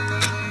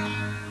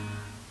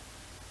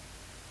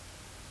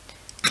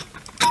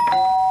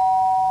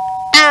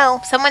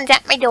 Oh, someone's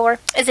at my door.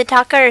 Is it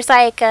Taka or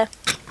Sayaka?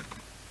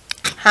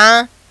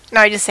 Huh?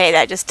 No, I just say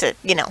that just to,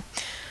 you know,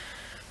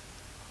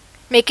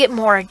 make it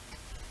more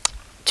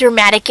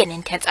dramatic and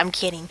intense. I'm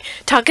kidding.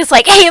 Taka's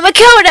like, hey,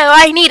 Makoto,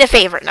 I need a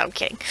favor. No, I'm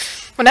kidding.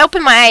 When I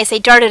opened my eyes, they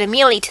darted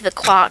immediately to the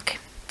clock.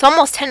 It's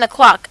almost 10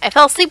 o'clock. I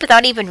fell asleep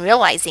without even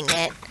realizing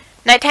it.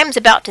 Nighttime's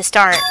about to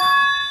start.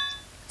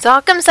 So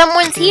how come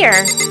someone's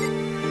here?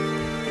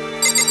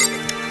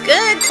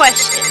 Good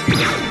question.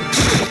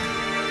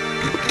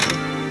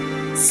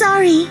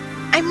 Sorry.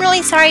 I'm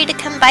really sorry to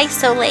come by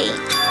so late.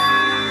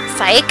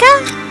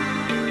 Sayaka?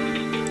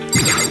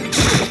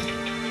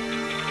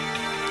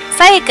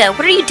 Sayaka,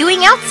 what are you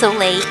doing out so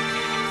late?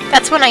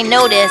 That's when I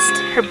noticed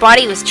her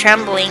body was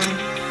trembling.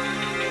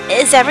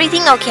 Is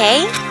everything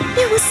okay?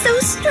 It was so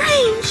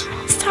strange.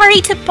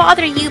 Sorry to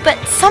bother you, but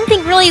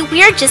something really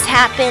weird just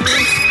happened.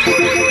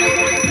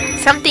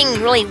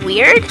 Something really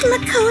weird?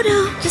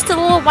 Makoto. Just a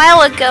little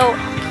while ago.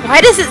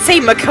 Why does it say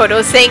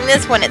Makoto saying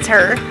this when it's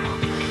her?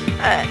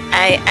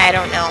 I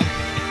don't know.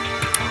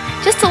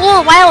 Just a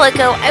little while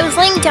ago, I was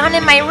laying down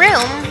in my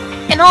room,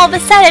 and all of a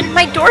sudden,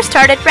 my door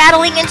started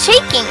rattling and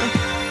shaking.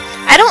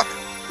 I don't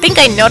think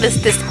I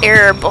noticed this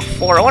error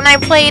before when I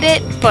played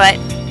it, but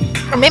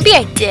Or maybe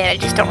I did, I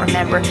just don't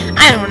remember.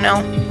 I don't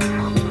know.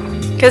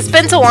 Because it's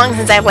been so long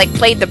since I've, like,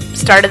 played the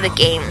start of the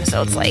game,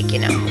 so it's like, you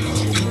know.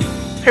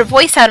 Her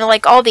voice sounded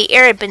like all the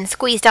air had been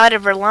squeezed out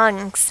of her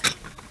lungs.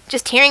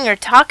 Just hearing her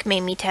talk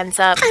made me tense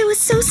up. I was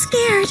so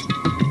scared.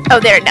 Oh,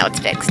 there, now it's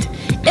fixed.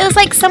 It was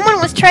like someone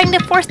was trying to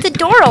force the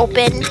door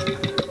open.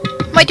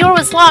 My door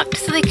was locked,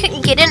 so they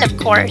couldn't get in, of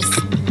course.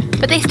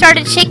 But they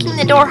started shaking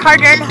the door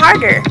harder and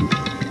harder.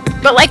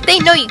 But like they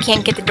know you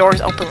can't get the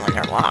doors open when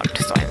they're locked,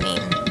 so I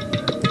mean...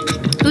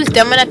 Who's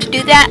dumb enough to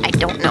do that? I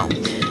don't know.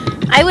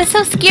 I was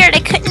so scared I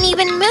couldn't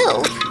even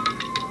move.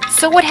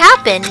 So what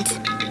happened?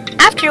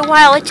 After a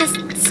while, it just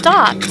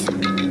stopped.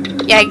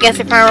 Yeah, I guess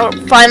if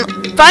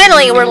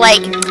finally we're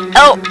like,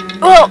 oh,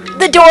 well,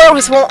 the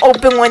doors won't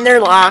open when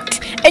they're locked.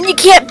 And you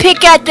can't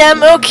pick at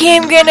them. Okay,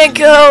 I'm gonna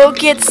go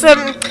get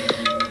some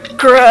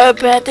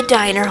grub at the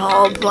diner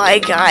hall. Bye,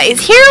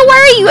 guys. Here, why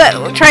are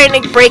you trying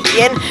to break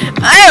in?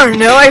 I don't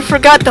know. I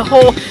forgot the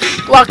whole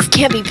locks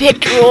can't be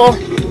picked rule.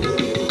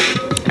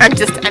 I'm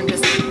just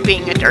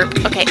being a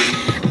derp. Okay.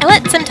 I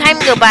let some time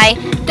go by.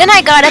 Then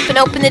I got up and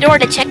opened the door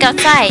to check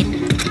outside.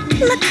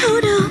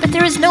 Makoto. But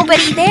there was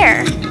nobody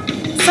there.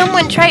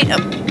 Someone tried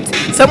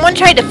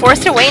to force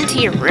their way into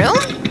your room?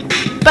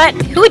 But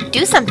who would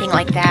do something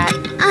like that?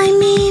 I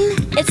mean...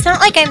 It's not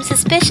like I'm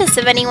suspicious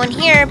of anyone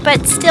here,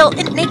 but still,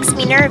 it makes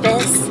me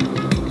nervous.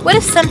 What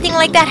if something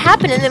like that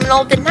happened in the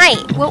middle of the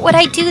night? What would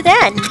I do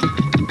then?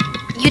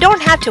 You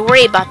don't have to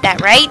worry about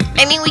that, right?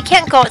 I mean, we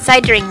can't go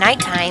outside during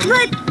nighttime.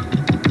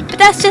 But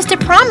that's just a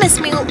promise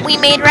we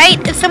made,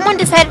 right? If someone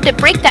decided to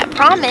break that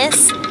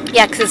promise...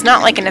 Yeah, because it's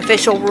not like an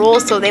official rule,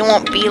 so they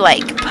won't be,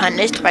 like,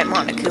 punished by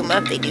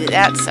Monokuma if they do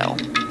that, so...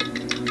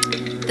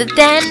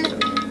 Then...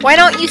 Why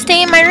don't you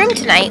stay in my room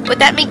tonight? Would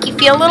that make you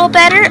feel a little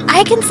better?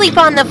 I can sleep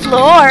on the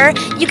floor.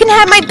 You can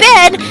have my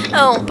bed.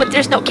 Oh, but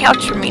there's no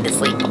couch for me to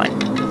sleep on.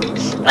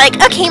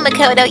 Like, okay,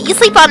 Makoto, you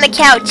sleep on the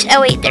couch.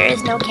 Oh, wait, there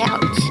is no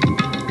couch.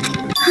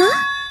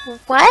 Huh?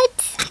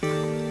 What?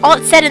 All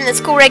it said in the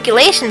school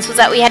regulations was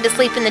that we had to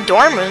sleep in the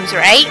dorm rooms,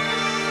 right?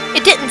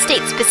 It didn't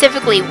state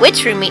specifically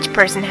which room each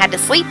person had to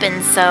sleep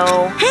in,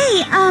 so...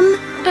 Hey,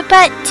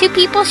 But two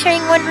people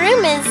sharing one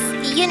room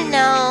is, you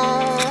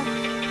know...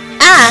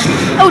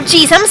 Oh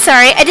geez, I'm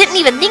sorry. I didn't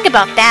even think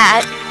about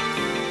that.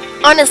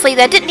 Honestly,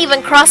 that didn't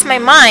even cross my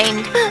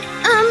mind.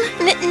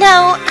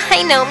 No,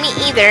 I know, me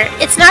either.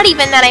 It's not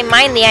even that I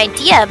mind the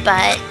idea,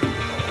 but...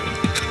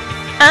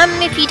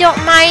 if you don't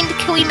mind,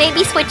 could we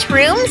maybe switch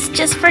rooms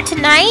just for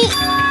tonight?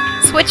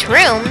 Switch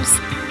rooms?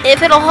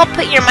 If it'll help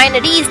put your mind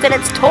at ease, then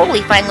it's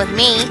totally fine with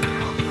me.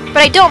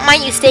 But I don't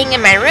mind you staying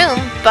in my room,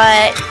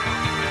 but...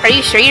 Are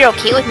you sure you're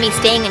okay with me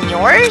staying in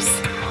yours?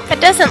 That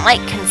doesn't, like,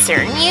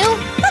 concern you?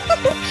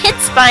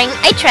 It's fine,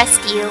 I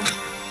trust you.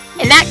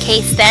 In that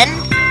case, then...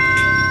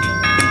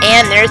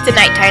 And there's the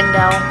nighttime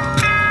bell.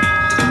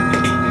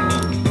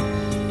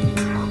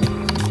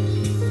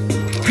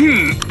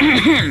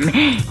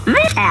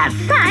 As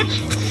such,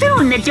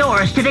 soon the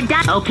doors to the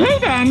Okay,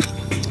 then.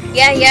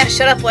 Yeah,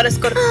 shut up, let us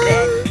go to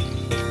bed.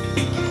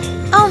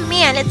 Oh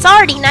man, it's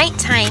already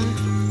nighttime.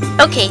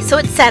 Okay, so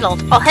it's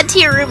settled. I'll head to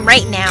your room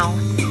right now.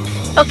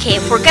 Okay,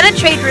 if we're gonna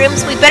trade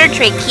rooms, we better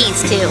trade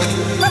keys, too.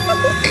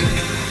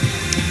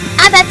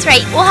 That's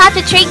right, we'll have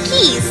to trade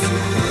keys.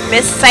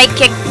 Miss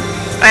Psychic...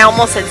 I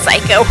almost said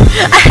Psycho.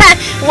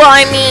 Well,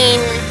 I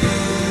mean...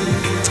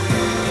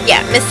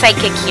 Yeah, Miss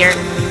Psychic here.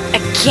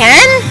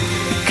 Again?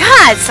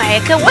 God,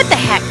 Sayaka, what the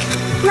heck?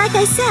 like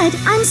I said,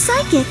 I'm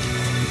psychic.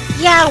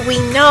 Yeah, we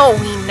know.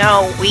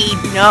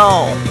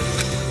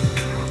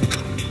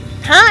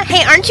 Huh?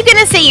 Hey, aren't you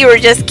gonna say you were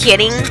just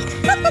kidding?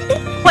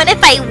 What if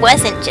I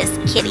wasn't just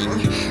kidding?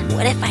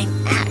 What if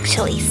I'm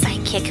actually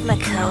psychic,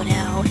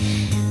 Makoto?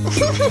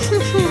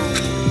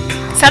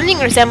 Something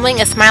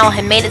resembling a smile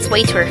had made its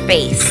way to her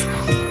face.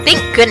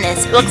 Thank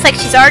goodness, it looks like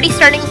she's already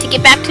starting to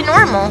get back to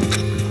normal.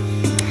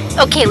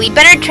 Okay, we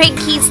better trade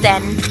keys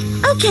then.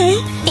 Okay.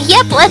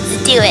 Yep,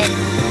 let's do it.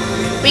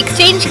 We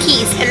exchanged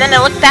keys, and then I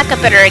looked back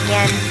up at her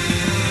again.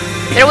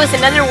 There was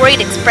another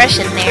worried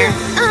expression there.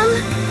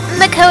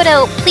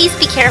 Makoto, please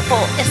be careful.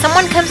 If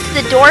someone comes to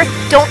the door,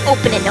 don't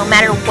open it no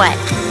matter what.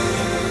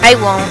 I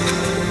won't.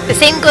 The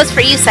same goes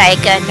for you,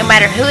 Sayaka. No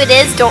matter who it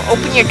is, don't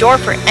open your door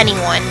for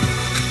anyone.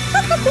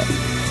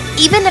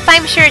 Even if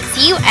I'm sure it's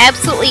you, I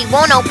absolutely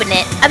won't open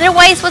it.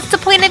 Otherwise, what's the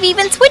point of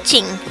even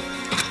switching?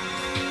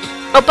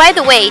 Oh, by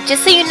the way,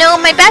 just so you know,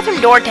 my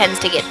bathroom door tends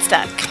to get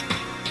stuck.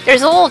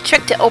 There's a little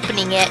trick to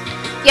opening it.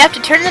 You have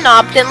to turn the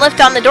knob, then lift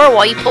on the door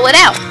while you pull it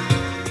out.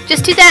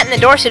 Just do that and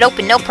the door should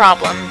open no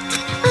problem.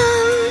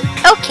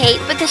 Okay,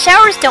 but the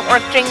showers don't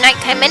work during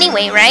nighttime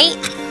anyway, right?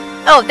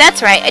 Oh,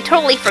 that's right, I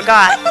totally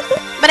forgot.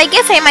 But I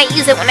guess I might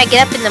use it when I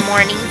get up in the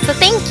morning, so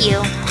thank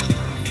you.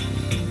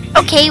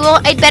 Okay, well,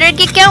 I'd better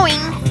get going.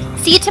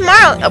 See you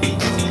tomorrow. Oh,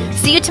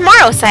 see you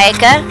tomorrow,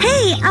 Sayaka.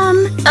 Hey,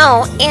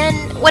 Oh,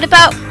 and what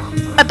about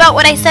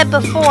what I said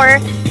before?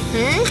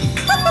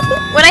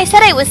 When I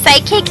said I was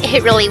psychic,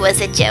 it really was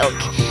a joke.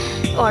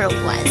 Or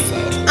was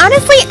it?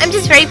 Honestly, I'm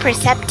just very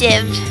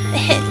perceptive.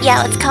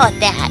 Yeah, let's call it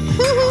that.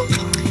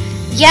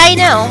 Yeah, I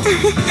know.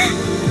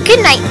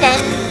 Good night then.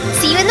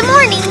 See you in the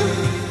morning.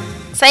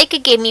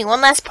 Sayaka gave me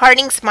one last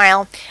parting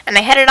smile, and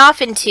I headed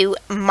off into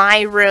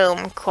my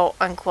room, quote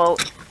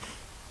unquote.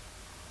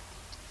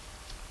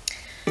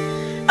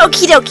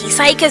 Okie dokie,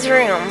 Sayaka's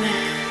room,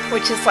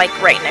 which is like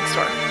right next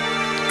door.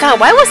 God,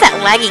 why was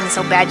that lagging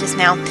so bad just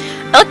now?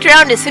 I looked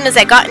around as soon as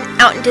I got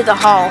out into the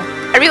hall.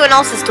 Everyone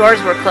else's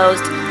doors were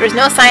closed. There was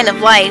no sign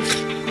of life.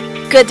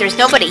 Good, there's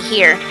nobody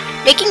here.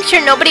 Making sure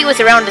nobody was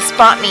around to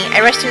spot me,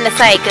 I rushed into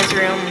Sayaka's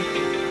room.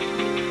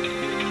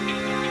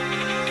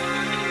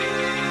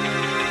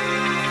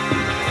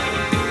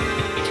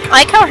 I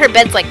like how her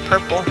bed's like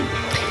purple.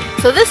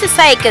 So this is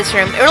Sayaka's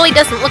room. It really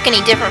doesn't look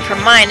any different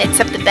from mine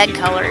except the bed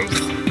colors.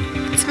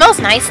 It smells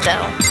nice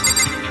though.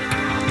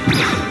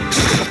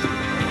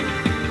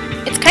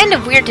 It's kind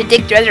of weird to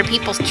dig through other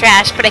people's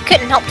trash, but I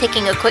couldn't help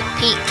taking a quick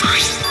peek.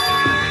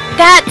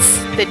 That's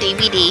the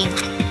DVD.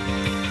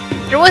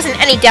 There wasn't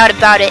any doubt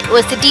about it. It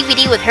was the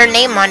DVD with her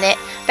name on it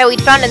that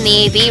we'd found in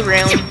the AV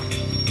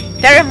room.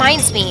 That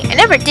reminds me, I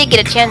never did get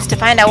a chance to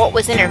find out what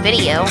was in her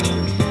video.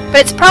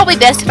 But it's probably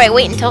best if I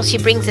wait until she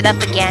brings it up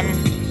again.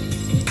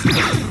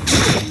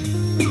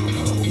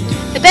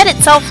 The bed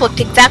itself looked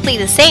exactly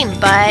the same,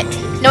 but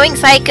knowing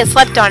Sayaka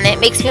slept on it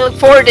makes me look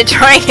forward to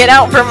trying it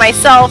out for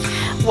myself.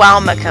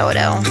 Wow,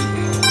 Makoto.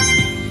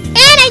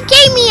 Anna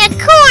gave me a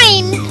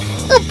coin!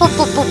 Oop, oop,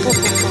 oop, oop, oop,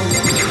 oop.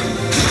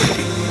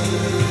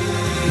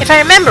 If I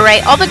remember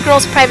right, all the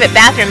girls' private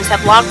bathrooms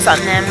have locks on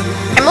them.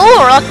 I'm a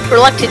little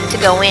reluctant to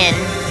go in.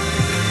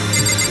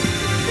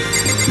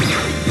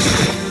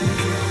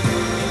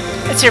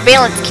 A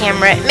surveillance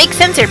camera. It makes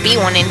sense there'd be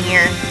one in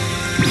here.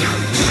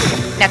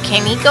 Now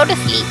can he go to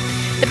sleep?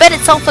 The bed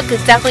itself looks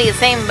exactly the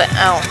same, but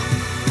oh.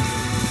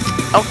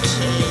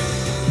 Okay.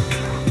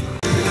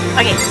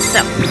 Okay,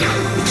 so.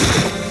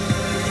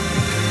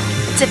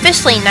 It's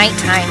officially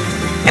nighttime.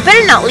 I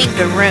better not leave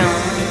the room.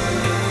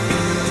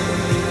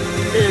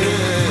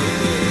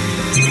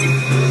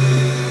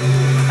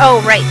 Oh,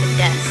 right, the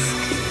desk.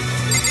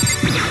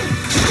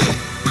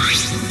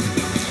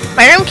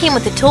 My room came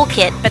with a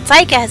toolkit, but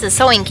Sayaka has a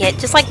sewing kit,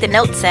 just like the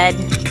note said.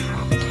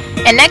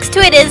 And next to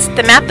it is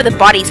the map of the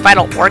body's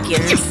vital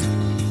organs.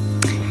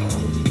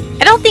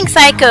 I don't think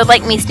Sayaka would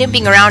like me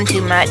snooping around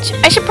too much.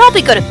 I should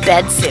probably go to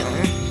bed soon.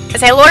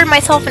 As I lowered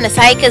myself into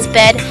Sayaka's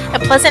bed, a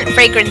pleasant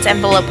fragrance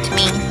enveloped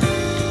me.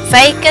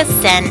 Sayaka's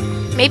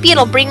scent. Maybe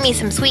it'll bring me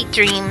some sweet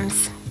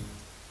dreams.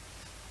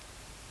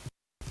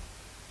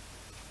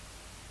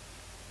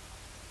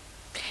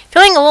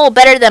 Feeling a little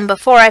better than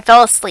before, I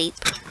fell asleep.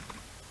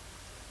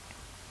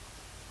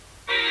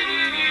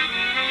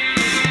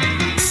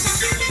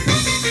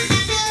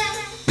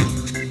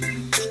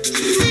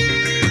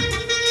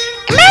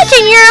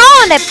 Imagine you're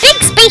all in a big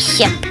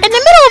spaceship in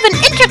the middle of an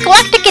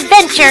intergalactic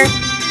adventure.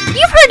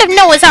 You've heard of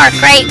Noah's Ark,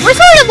 right? We're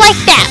sort of like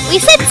that. We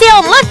set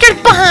sail and left Earth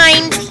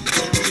behind.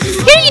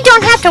 Here you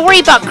don't have to worry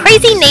about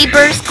crazy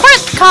neighbors,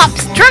 corrupt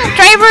cops, drunk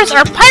drivers,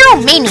 or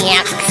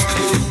pyromaniacs.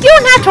 You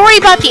don't have to worry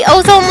about the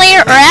ozone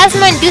layer or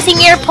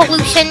asthma-inducing air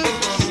pollution.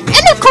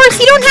 And of course,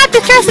 you don't have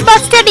to stress about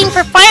studying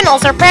for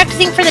finals or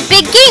practicing for the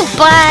big game,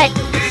 but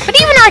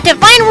even our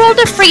divine world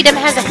of freedom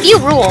has a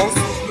few rules.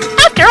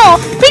 After all,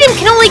 freedom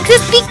can only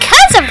exist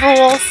because of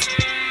rules.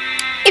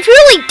 If you're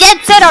really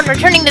dead set on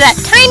returning to that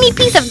tiny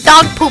piece of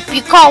dog poop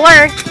you call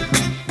Earth,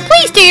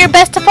 please do your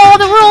best to follow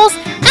the rules.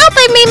 I hope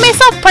I made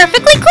myself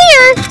perfectly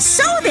clear.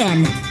 So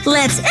then,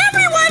 let's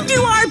everyone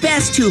do our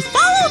best to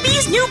follow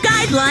these new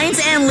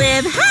guidelines and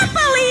live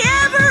happily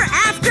ever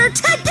after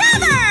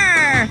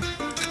together!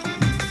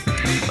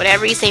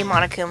 Whatever you say,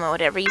 Monokuma,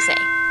 whatever you say.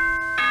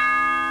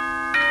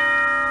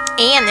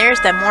 And there's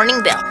the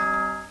morning bell.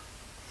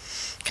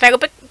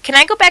 Can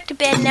I go back to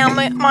bed now,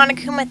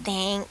 Monokuma?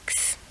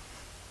 Thanks.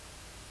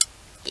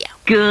 Yeah.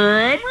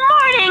 Good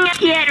morning.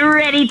 Get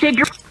ready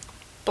to...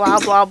 Blah,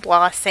 blah,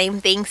 blah. Same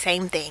thing,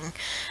 same thing.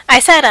 I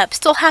sat up,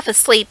 still half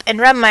asleep, and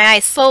rubbed my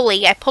eyes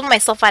slowly. I pulled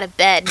myself out of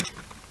bed.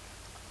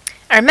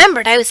 I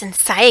remembered I was in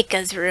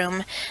Sayaka's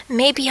room.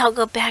 Maybe I'll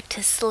go back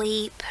to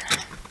sleep.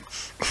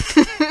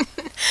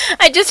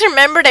 I just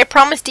remembered I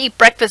promised to eat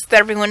breakfast with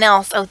everyone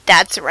else. Oh,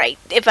 that's right.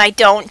 If I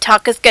don't,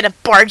 Taka's gonna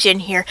barge in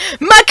here.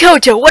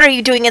 Makoto, what are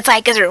you doing in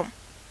Sayaka's room?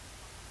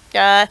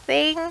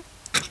 Nothing.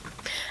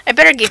 I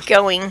better get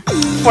going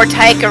before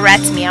Taika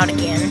rats me out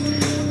again.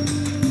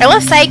 I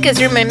left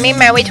Sayaka's room and made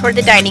my way toward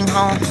the dining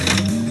hall.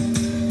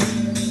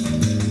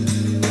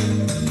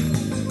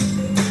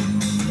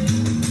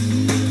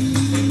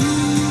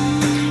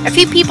 A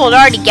few people had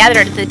already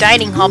gathered at the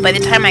dining hall by the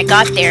time I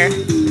got there.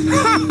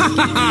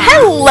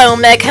 Hello,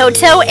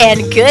 Makoto,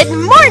 and good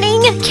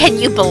morning! Can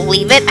you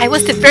believe it? I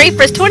was the very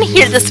first one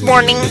here this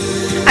morning.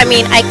 I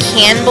mean, I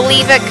can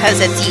believe it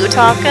because it's you,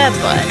 Taka,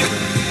 but...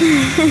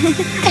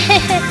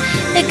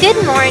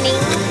 Good morning.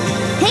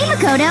 Hey,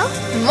 Makoto.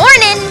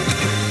 Morning!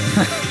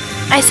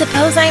 I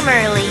suppose I'm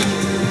early.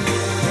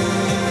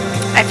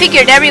 I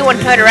figured everyone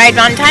who had arrived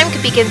on time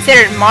could be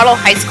considered model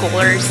high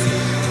schoolers.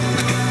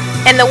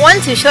 And the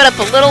ones who showed up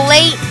a little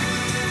late...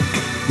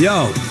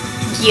 Yo.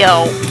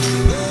 Yo.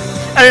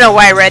 I don't know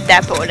why I read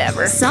that, but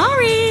whatever.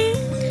 Sorry.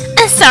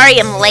 Sorry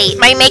I'm late.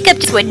 My makeup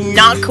just would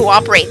not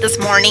cooperate this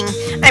morning.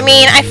 I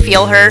mean, I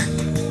feel her.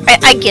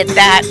 I get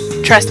that.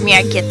 Trust me,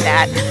 I get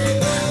that.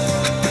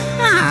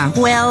 Ah,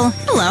 well,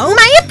 hello.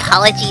 My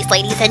apologies,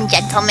 ladies and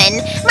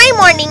gentlemen. My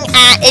morning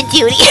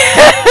duty.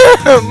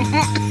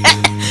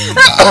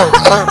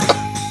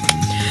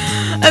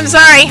 I'm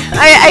sorry.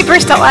 I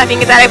burst out laughing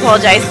at that. I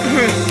apologize.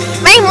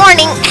 My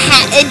morning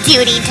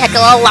duty took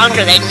a little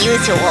longer than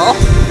usual.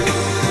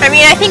 I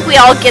mean, I think we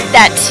all get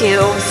that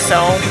too,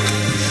 so...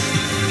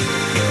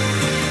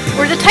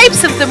 We're the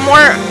types of the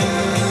more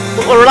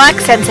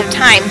relaxed sense of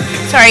time.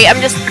 Sorry,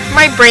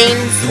 my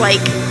brain's,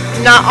 like,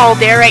 not all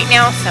there right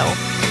now, so...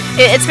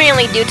 It's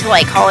mainly due to,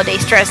 like, holiday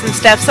stress and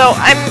stuff, so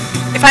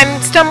if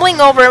I'm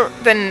stumbling over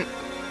than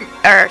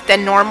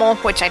normal,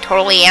 which I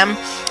totally am,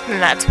 then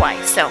that's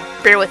why, so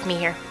bear with me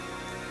here.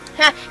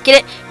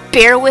 Get it?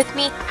 Bear with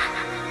me?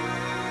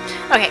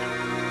 Okay.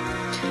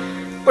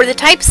 We're the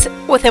types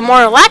with a more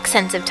relaxed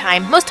sense of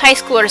time. Most high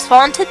schoolers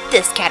fall into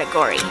this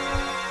category.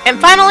 And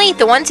finally,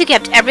 the ones who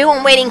kept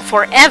everyone waiting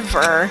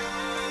forever.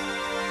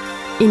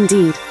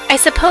 Indeed. I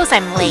suppose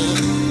I'm late.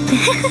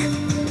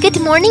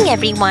 Good morning,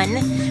 everyone.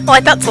 Well,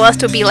 I thought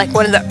Celeste would be like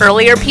one of the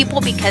earlier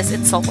people because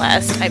it's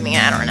Celeste. I mean,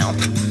 I don't know.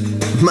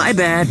 My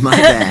bad, my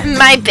bad.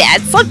 My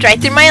bad. Slept right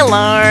through my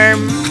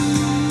alarm.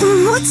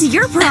 What's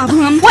your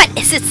problem? What?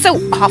 Is it so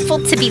awful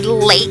to be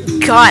late?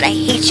 God, I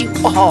hate you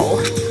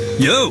all.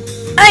 Yo!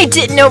 I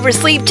didn't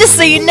oversleep, just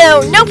so you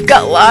know. Nope,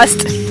 got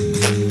lost.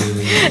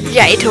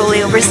 Yeah, I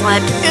totally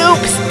overslept.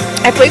 Oops.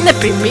 I blame the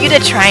Bermuda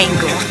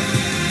Triangle.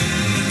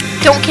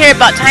 Don't care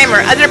about time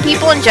or other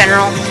people in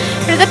general.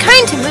 They're the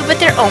kind to move at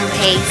their own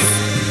pace.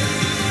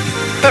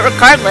 But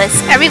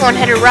regardless, everyone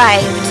had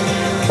arrived.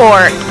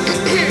 Or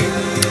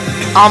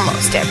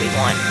almost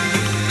everyone.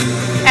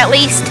 At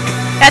least,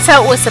 that's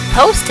how it was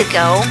supposed to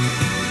go.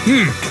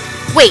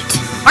 Wait,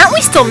 aren't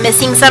we still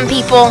missing some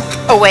people?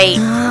 Oh, wait.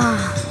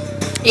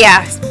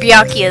 Yeah,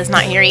 Byakuya is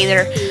not here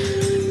either.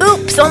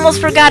 Oops, almost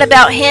forgot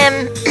about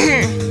him.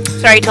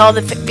 Sorry to all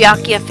the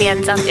Byakuya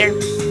fans out there.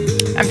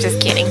 I'm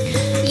just kidding.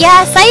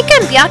 Yeah, Sayaka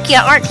and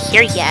Byakuya aren't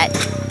here yet.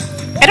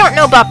 I don't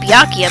know about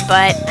Byakuya,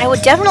 but I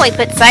would definitely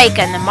put Sayaka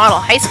in the model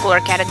high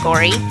schooler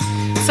category.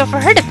 So for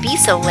her to be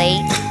so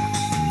late...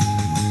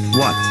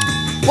 What?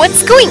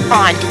 What's going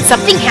on? Did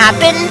something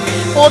happen?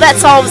 Well, that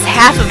solves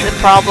half of the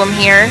problem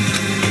here.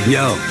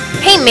 Yo.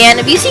 Hey man,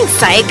 have you seen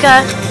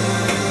Sayaka?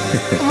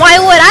 Why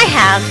would I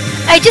have?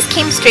 I just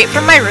came straight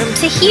from my room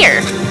to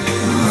here.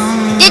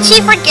 Did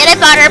she forget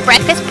about her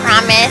breakfast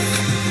promise?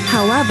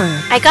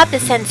 However, I got the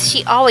sense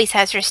she always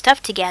has her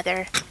stuff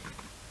together.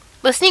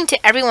 Listening to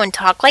everyone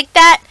talk like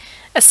that,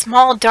 a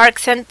small dark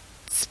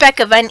speck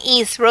of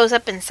unease rose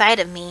up inside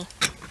of me.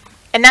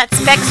 And that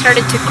speck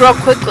started to grow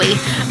quickly.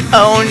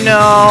 Oh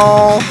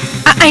no.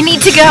 I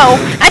need to go.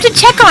 I have to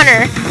check on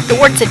her. The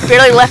words had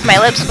barely left my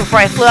lips before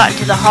I flew out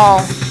into the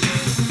hall.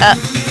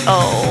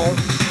 Uh-oh.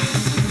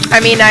 I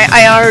mean,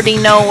 I already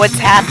know what's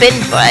happened,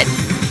 but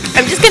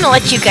I'm just gonna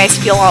let you guys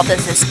feel all the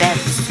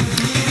suspense.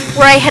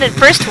 Where I headed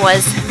first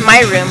was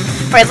my room,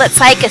 where I let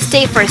Sayaka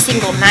stay for a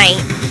single night,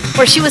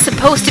 where she was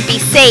supposed to be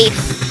safe.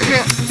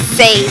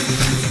 Safe.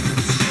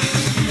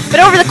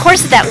 But over the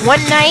course of that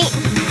one night...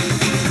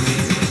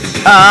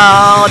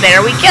 Oh,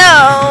 there we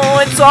go!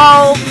 It's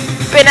all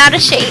been out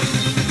of shape.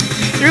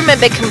 The room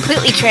had been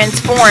completely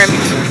transformed.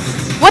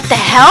 What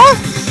the hell?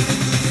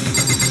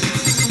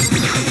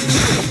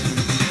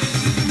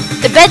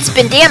 The bed's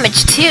been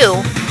damaged too.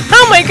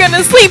 How am I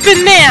gonna sleep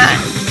in that?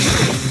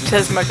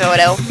 Says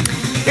Makoto.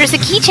 There's a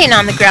keychain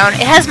on the ground.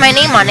 It has my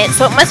name on it,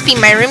 so it must be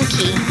my room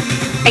key.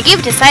 I gave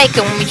it to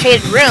Sayaka when we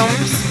traded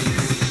rooms.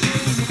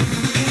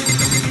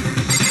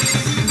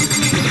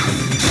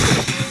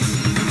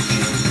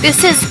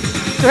 This is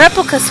the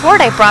replica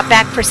sword I brought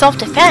back for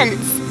self-defense.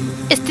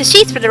 It's the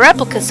sheath for the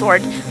replica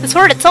sword. The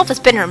sword itself has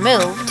been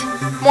removed.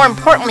 More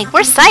importantly,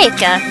 where's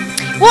Sayaka?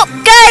 Well,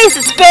 guys,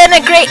 it's been a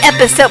great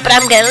episode, but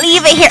I'm gonna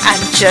leave it here. I'm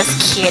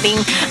just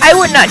kidding. I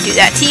would not do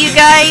that to you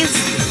guys.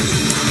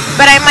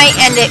 But I might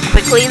end it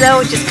quickly,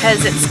 though, just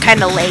because it's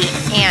kind of late,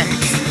 and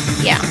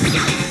yeah.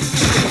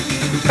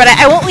 But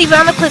I won't leave it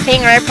on the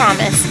cliffhanger, I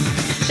promise.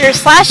 There are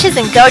slashes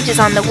and gouges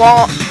on the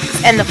wall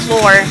and the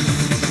floor.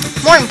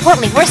 More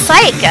importantly, where's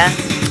Sayaka?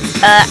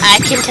 I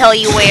can tell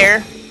you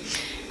where.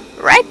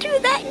 Right through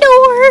that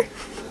door.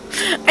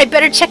 I'd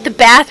better check the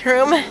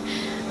bathroom.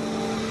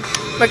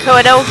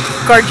 Makoto,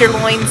 guard your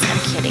loins. I'm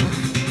kidding.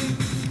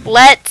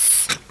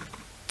 Let's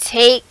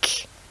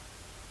take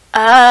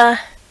a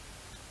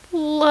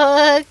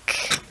look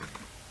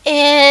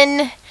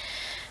inside.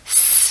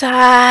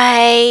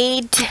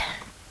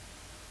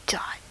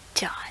 Dot,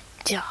 dot,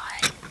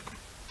 dot.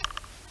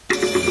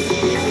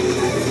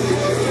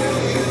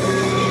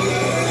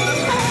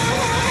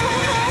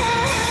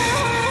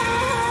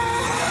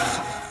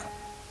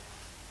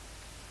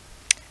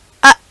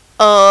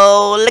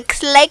 Uh-oh,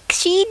 looks like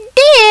she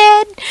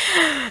did.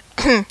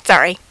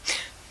 Sorry.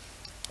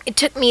 It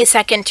took me a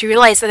second to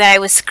realize that I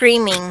was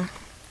screaming.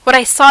 What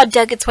I saw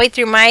dug its way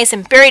through my eyes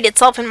and buried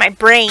itself in my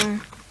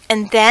brain.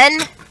 And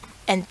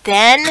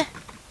then,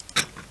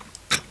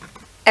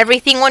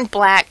 everything went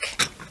black.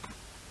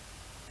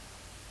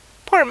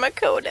 Poor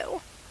Makoto.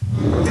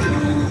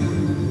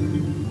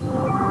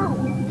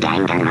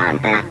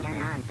 Danganronpa.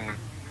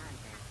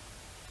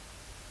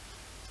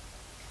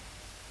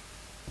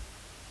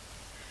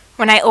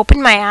 When I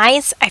opened my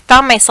eyes, I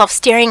found myself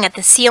staring at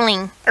the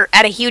ceiling, or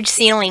at a huge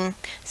ceiling.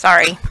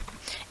 Sorry.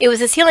 It was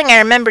a ceiling I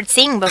remembered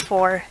seeing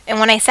before, and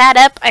when I sat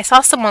up, I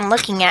saw someone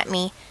looking at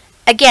me.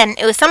 Again,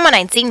 it was someone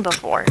I'd seen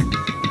before.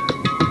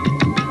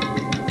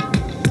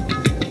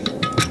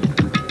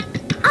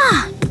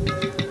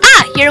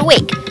 Ah, you're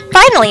awake.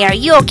 Finally, are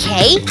you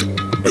okay?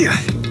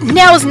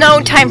 Now's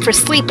no time for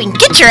sleeping.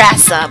 Get your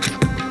ass up.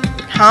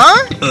 Huh?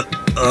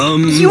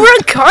 You were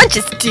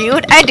unconscious,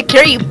 dude. I had to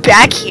carry you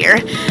back here.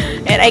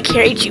 And I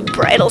carried you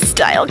bridal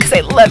style because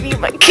I love you,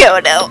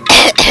 Makoto.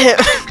 Okay.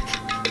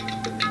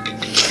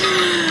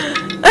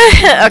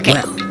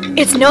 Well.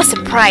 It's no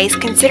surprise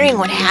considering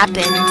what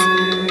happened.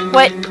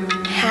 What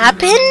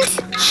happened?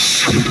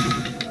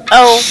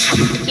 Oh,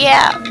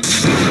 yeah.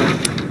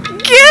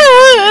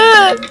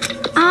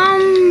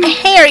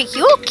 Hey, are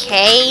you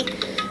okay?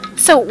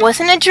 So it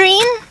wasn't a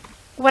dream?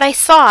 What I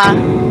saw,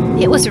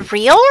 it was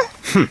real?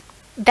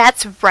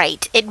 That's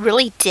right, it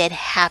really did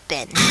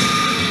happen.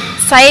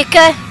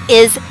 Sayaka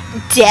is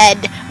dead,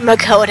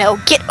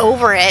 Makoto. Get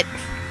over it.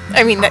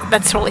 I mean,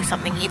 that's totally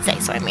something he'd say,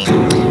 so I mean.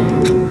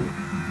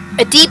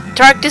 A deep,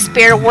 dark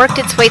despair worked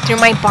its way through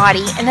my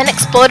body and then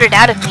exploded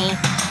out of me.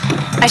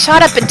 I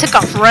shot up and took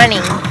off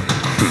running.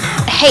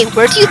 Hey,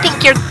 where do you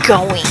think you're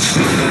going?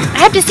 I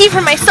have to see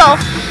for myself.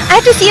 I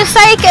have to see if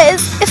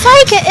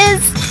Sayaka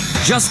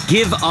is... Just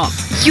give up.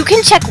 You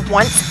can check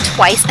once,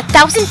 twice,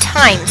 1,000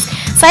 times.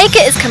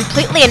 Sayaka is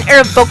completely and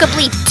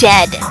irrevocably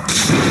dead.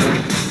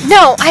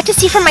 No, I have to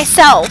see for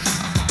myself.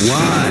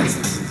 Why?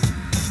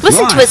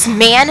 Listen to us,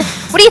 man.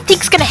 What do you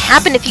think's gonna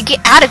happen if you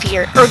get out of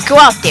here, or go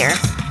out there?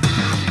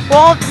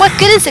 Well, what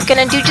good is it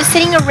gonna do just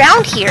sitting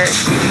around here?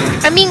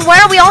 I mean, why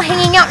are we all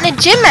hanging out in a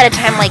gym at a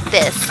time like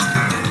this?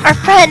 Our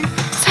friend,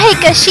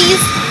 Sayaka,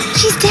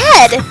 she's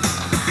dead.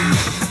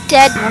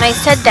 Dead. When I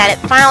said that, it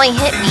finally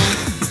hit me.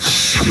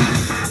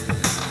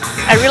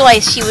 I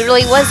realized she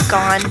really was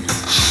gone.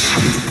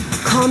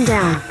 Calm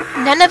down.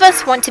 None of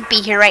us want to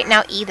be here right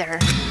now either.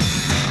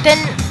 Then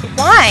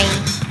why?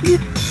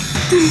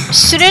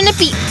 Shouldn't it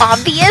be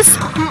obvious?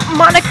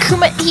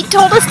 Monokuma, he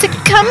told us to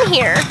come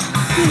here.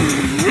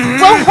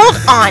 Well, hold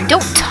on.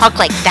 Don't talk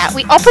like that.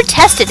 We all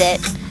protested it.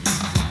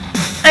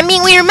 I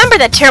mean, we remember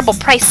that terrible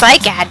price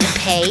Sayaka had to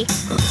pay.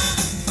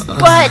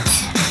 But...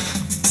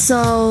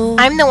 So...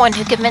 I'm the one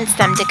who convinced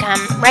them to come.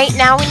 Right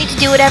now, we need to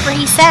do whatever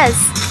he says.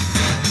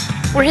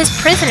 We're his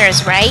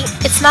prisoners, right?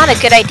 It's not a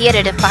good idea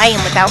to defy him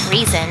without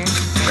reason.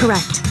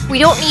 Correct. We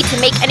don't need to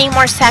make any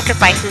more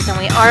sacrifices than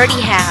we already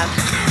have.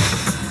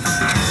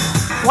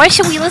 Why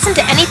should we listen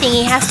to anything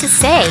he has to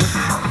say?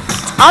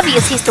 It's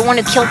obvious he's the one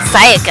who killed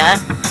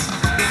Sayaka.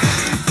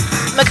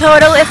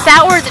 Makoto, if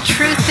that were the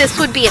truth, this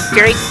would be a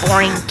very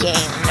boring game.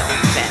 No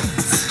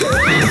offense.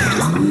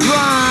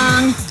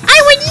 Wrong. I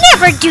would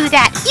never do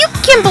that. You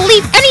can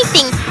believe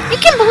anything. You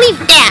can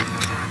believe that.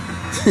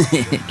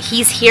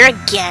 He's here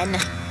again.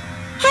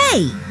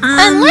 Hey,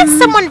 Unless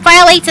someone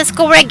violates a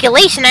school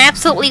regulation, I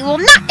absolutely will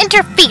not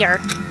interfere.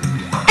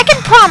 I can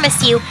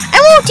promise you, I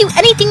won't do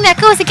anything that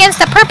goes against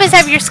the purpose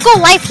of your school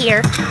life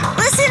here.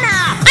 listen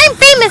up. I'm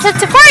famous at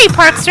safari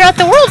parks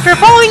throughout the world for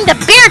following the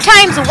Bear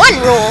Times 1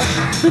 rule.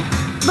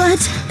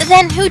 But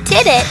Then who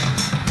did it?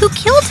 Who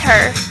killed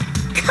her?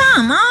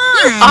 come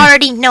on. You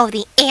already know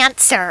the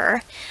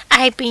answer.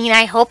 I mean,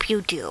 I hope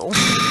you do.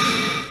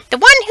 The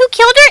one who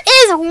killed her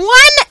is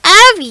one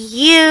of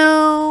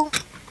you.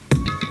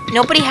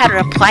 Nobody had a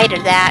reply to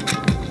that.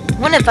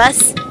 One of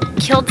us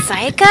killed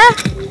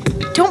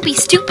Sayaka? Don't be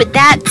stupid,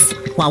 that's...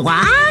 What?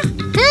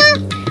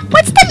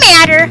 What's the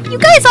matter? You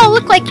guys all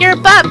look like you're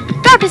about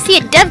to see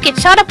a dove get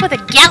shot up with a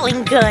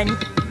Gatling gun.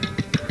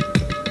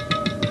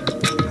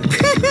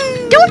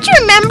 Don't you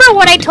remember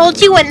what I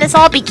told you when this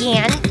all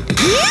began?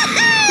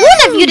 One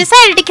of you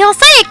decided to kill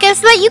Sayaka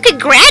so that you could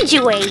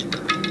graduate.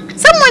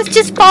 Someone's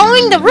just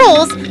following the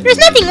rules. There's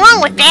nothing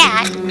wrong with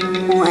that.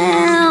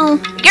 Well,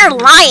 You're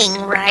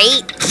lying,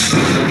 right?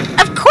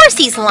 Of course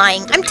he's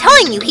lying. I'm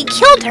telling you, he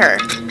killed her.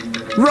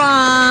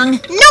 wrong.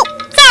 Nope,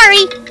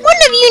 sorry. One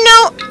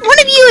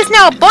of you is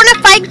now a bona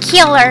fide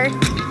killer.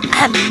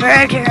 A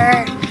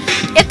murderer.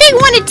 If they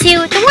wanted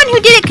to, the one who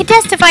did it could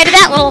testify to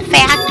that little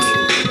fact.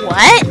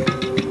 What?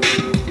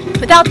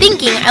 Without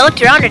thinking, I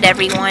looked around at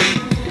everyone.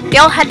 They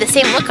all had the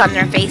same look on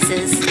their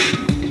faces.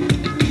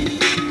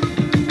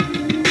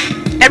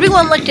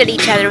 Everyone looked at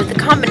each other with a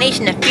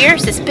combination of fear,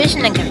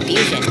 suspicion, and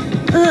confusion.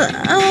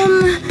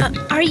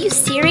 Are you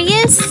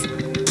serious?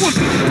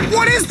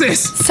 What is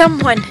this?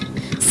 Someone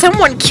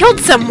killed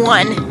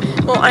someone!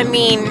 Well, I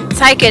mean,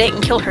 Sayaka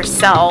didn't kill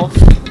herself.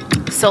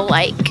 So,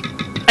 like,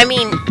 I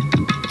mean,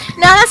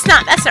 no, that's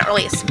not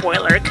really a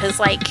spoiler, because,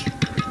 like,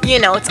 you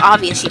know, it's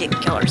obvious she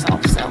didn't kill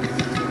herself, so.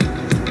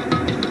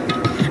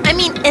 I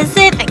mean, is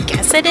it? I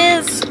guess it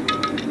is.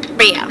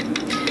 But yeah.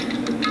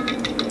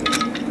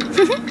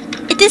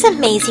 It is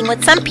amazing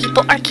what some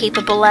people are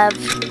capable of.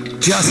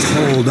 Just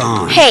hold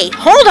on. Hey,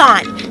 hold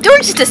on!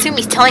 Don't just assume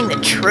he's telling the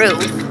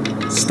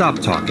truth. Stop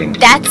talking.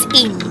 That's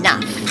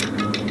enough.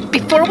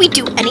 Before we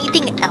do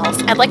anything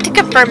else, I'd like to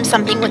confirm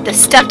something with the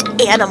stuffed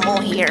animal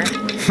here.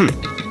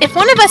 If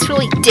one of us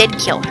really did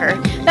kill her,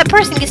 that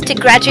person gets to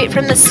graduate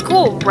from the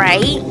school,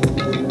 right?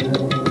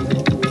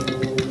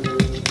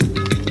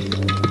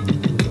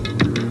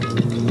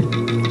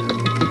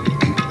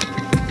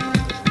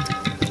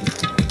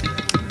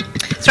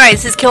 Sorry,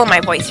 this is killing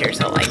my voice here,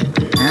 so like...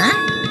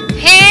 Huh?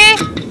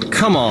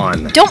 Come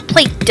on. Don't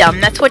play dumb,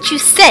 that's what you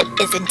said,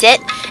 isn't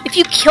it? If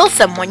you kill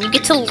someone, you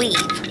get to leave.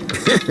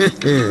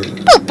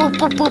 Boo boo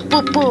boo boo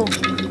boo boo.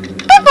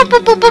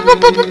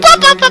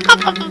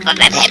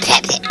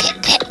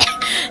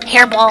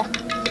 Hairball.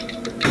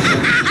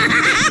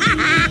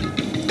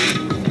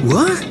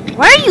 What?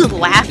 Why are you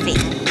laughing?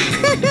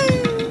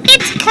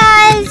 It's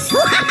 'cause...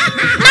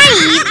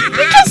 naive.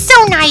 You're just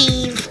so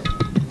naive.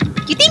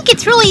 You think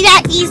it's really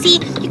that easy?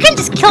 You can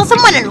just kill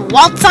someone and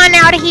waltz on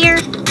out of here?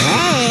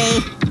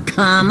 Hey,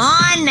 come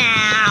on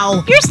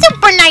now. You're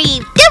super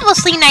naive,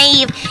 devilishly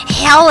naive,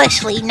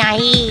 hellishly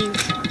naive.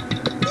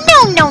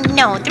 No.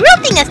 The real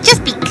thing has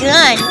just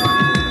begun.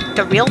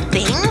 The real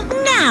thing?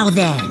 Now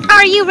then.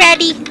 Are you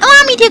ready?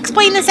 Allow me to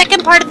explain the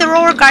second part of the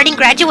rule regarding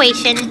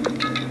graduation.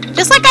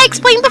 Just like I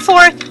explained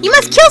before, you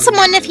must kill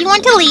someone if you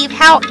want to leave.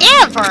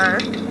 However,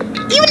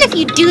 even if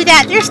you do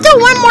that, there's still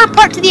one more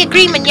part to the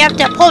agreement you have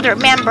to uphold,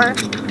 remember?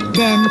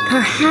 Then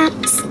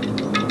perhaps...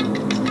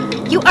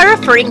 You are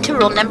referring to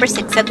rule number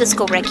 6 of the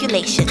school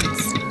regulations.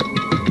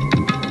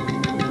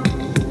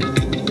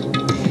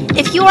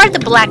 If you are the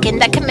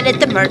blackened that committed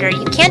the murder,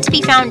 you can't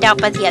be found out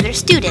by the other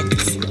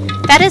students.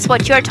 That is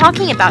what you are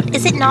talking about,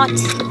 is it not?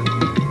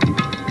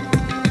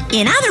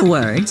 In other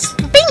words,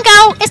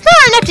 Bingo! It's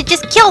not enough to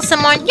just kill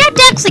someone, you have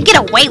to actually get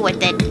away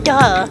with it.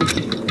 Duh.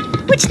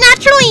 Which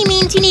naturally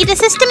means you need a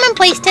system in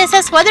place to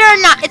assess whether or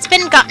not it's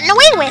been gotten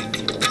away with.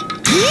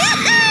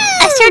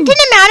 A certain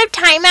amount of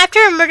time after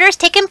a murder has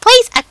taken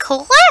place, a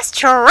class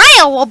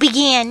trial will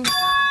begin.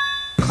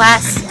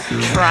 Class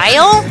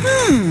trial?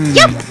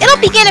 Yep, it'll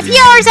begin a few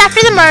hours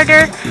after the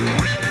murder.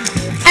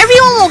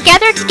 Everyone will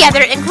gather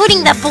together,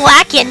 including the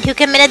blackened who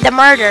committed the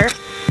murder.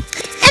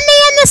 And they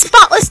and the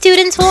spotless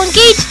students will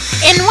engage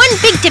in one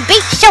big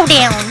debate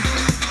showdown.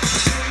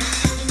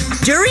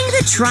 during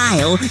the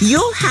trial,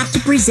 you'll have to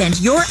present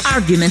your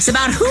arguments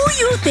about who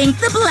you think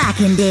the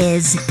blackened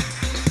is.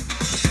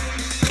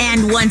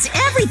 And once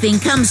everything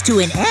comes to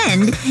an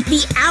end,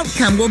 the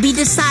outcome will be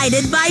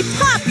decided by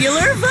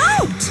popular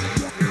vote.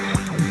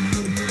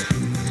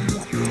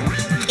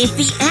 If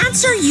the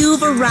answer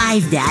you've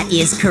arrived at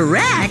is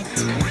correct...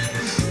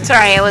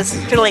 Sorry, I was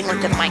fiddling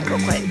with the mic real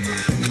quick.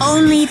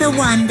 Only the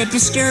one that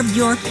disturbed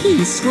your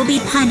peace will be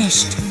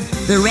punished.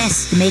 The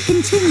rest may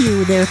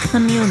continue their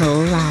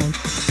communal life.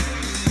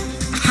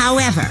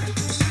 However,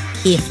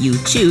 if you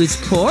choose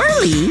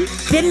poorly,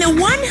 then the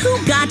one who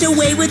got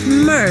away with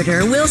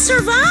murder will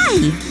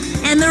survive,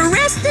 and the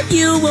rest of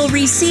you will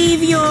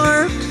receive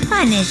your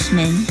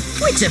punishment.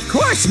 Which of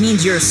course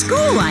means your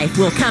school life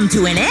will come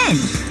to an end.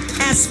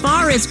 As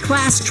far as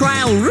class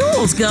trial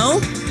rules go,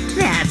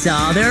 that's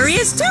all there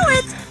is to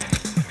it.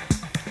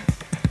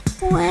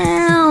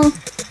 Well...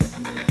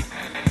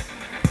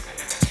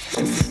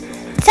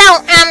 So,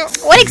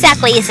 what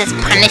exactly is this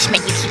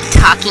punishment you keep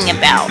talking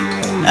about?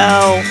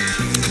 Oh,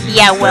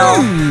 yeah, well...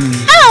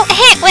 Oh,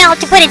 heck, well,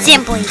 to put it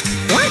simply.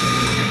 What?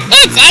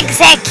 It's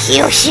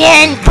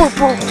execution,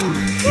 poo-poo.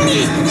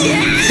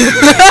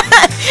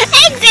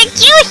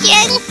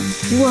 Execution!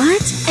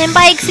 What? And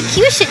by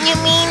execution, you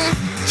mean...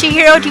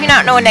 Chihiro, do you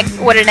not know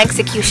what an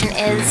execution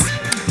is?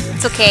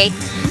 It's okay.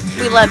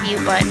 We love you,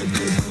 but...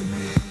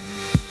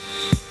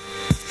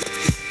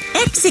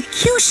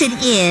 Execution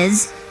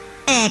is...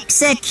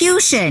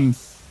 execution.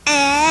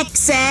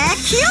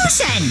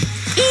 Execution!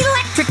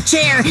 Electric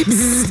chair!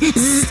 Bzz,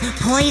 bzz,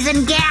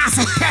 poison gas!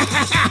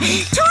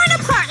 Torn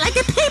apart like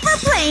a paper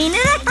plane in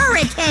a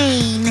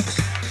hurricane!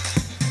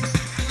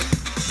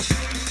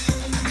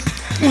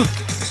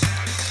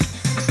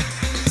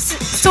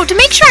 So to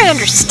make sure I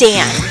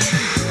understand,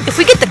 if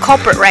we get the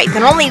culprit right,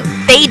 then only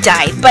they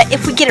die. But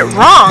if we get it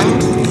wrong,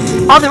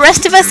 all the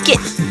rest of us get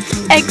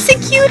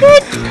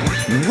executed?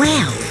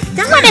 Well,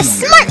 What a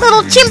smart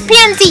little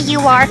chimpanzee you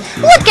are.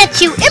 Look at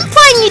you,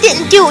 implying you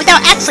didn't do it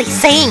without actually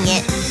saying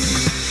it.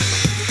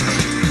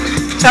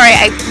 Sorry,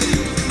 I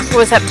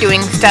was up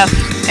doing stuff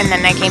and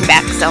then I came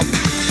back, so.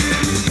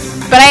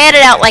 But I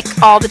edit out like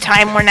all the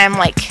time when I'm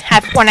like,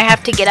 when I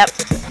have to get up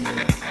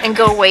and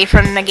go away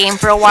from the game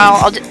for a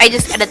while. I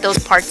just edit those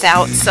parts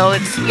out, so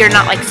you're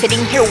not like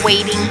sitting here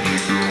waiting.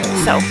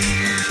 So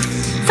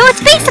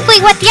it's basically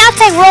what the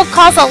outside world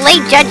calls a lay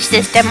judge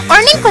system, or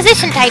an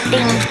inquisition type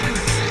thing.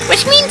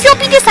 Which means you'll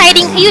be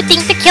deciding who you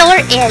think the killer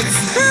is.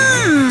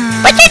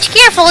 But judge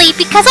carefully,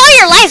 because all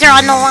your lives are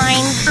on the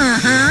line.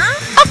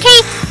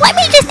 Okay, let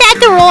me just add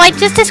the rule I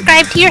just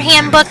described to your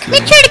handbook.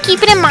 Make sure to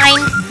keep it in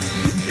mind.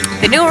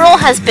 the new rule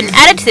has been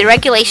added to the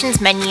regulations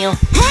menu.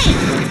 hey!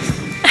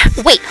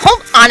 Wait,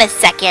 hold on a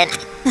second.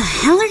 The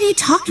hell are you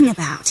talking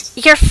about?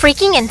 You're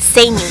freaking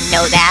insane, you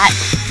know that.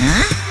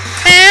 Huh?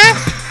 Huh?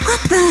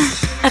 What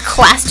the? A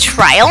class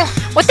trial?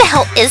 What the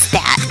hell is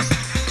that?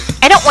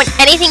 I don't want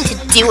anything to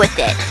do with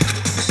it.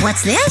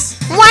 What's this?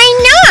 Why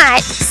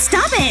not?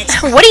 Stop it!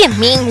 What do you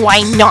mean,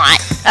 why not?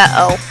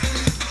 Uh-oh.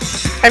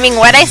 I mean,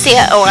 why'd I say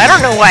uh-oh? I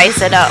don't know why I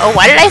said uh-oh.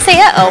 Why did I say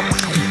uh-oh?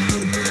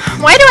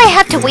 Why do I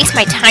have to waste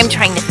my time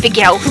trying to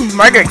figure out who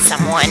murdered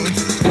someone?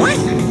 What?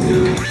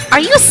 Are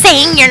you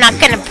saying you're not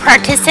going to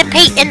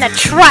participate in the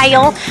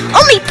trial?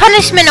 Only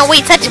punishment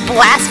awaits such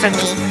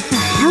blasphemy. The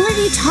hell are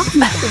you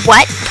talking about?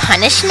 What?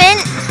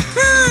 Punishment?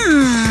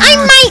 I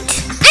might,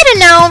 I don't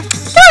know,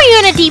 throw you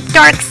in a deep,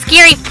 dark,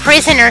 scary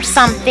prison or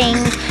something.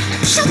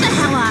 Shut the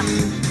hell up!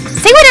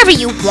 Say whatever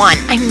you want.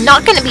 I'm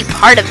not going to be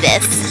part of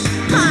this.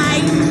 I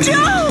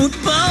don't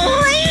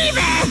believe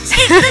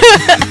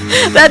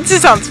it! That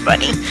just sounds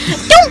funny.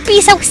 Don't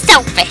be so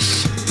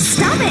selfish.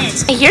 Stop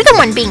it! You're the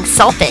one being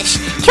selfish.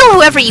 Kill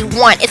whoever you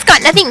want. It's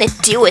got nothing to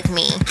do with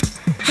me.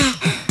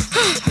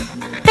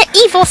 The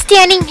evil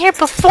standing here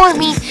before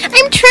me.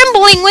 I'm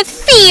trembling with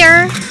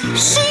fear.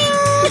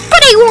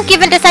 But I won't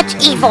give in to such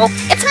evil.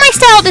 It's my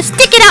style to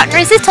stick it out and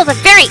resist till the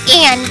very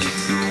end.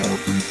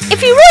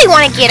 If you really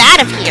want to get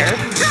out of here,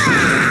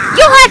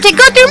 you'll have to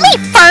go through me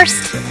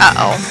first.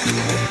 Uh-oh.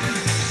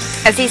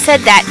 As he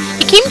said that,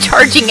 he came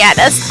charging at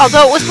us,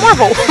 although it was more of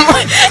a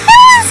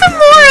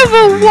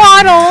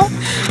waddle.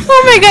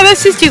 Oh my god,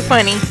 that's just too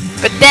funny.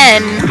 But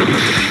then,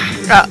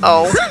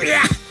 uh-oh.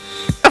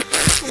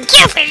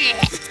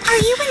 Are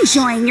you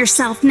enjoying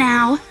yourself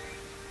now?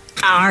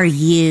 Are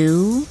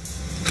you?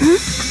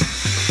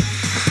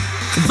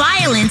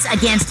 Violence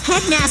against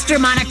Headmaster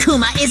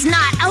Monokuma is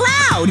not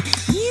allowed.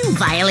 You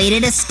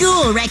violated a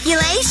school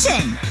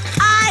regulation.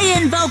 I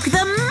invoke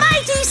the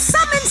mighty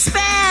summon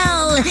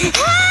spell.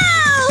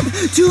 Help!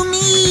 To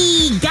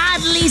me,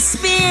 godly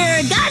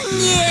spear,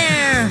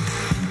 Gunyear.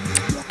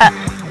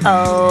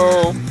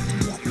 Oh.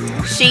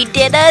 She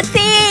did a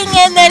thing,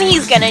 and then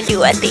he's gonna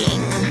do a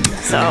thing.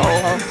 So...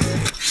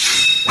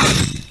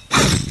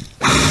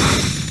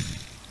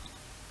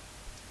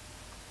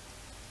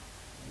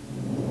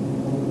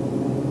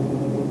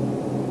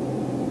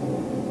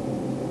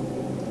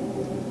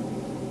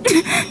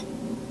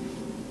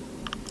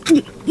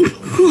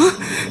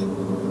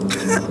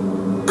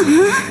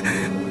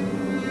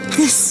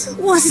 This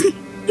wasn't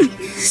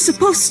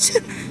supposed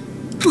to...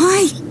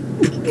 Why?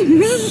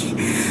 Me?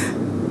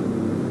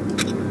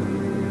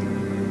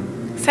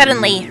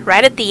 Suddenly,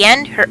 right at the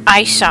end, her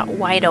eyes shot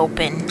wide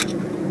open.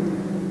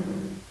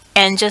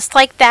 And just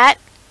like that,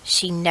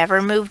 she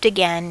never moved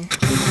again.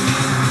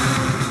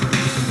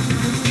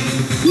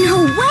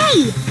 No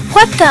way!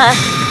 What the?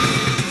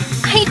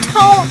 I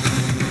don't...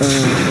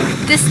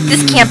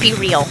 This can't be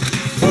real.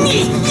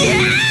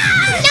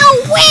 No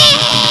way!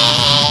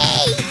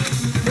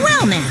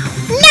 Well now.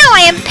 Now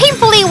I am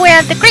painfully aware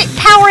of the great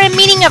power and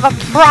meaning of a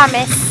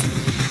promise.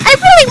 I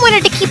really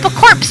wanted to keep a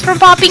corpse from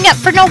popping up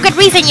for no good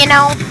reason, you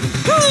know.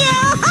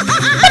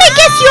 But I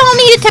guess you all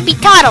needed to be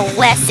taught a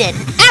lesson.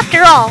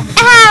 After all,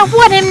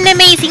 what an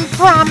amazing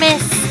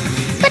promise.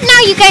 But now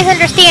you guys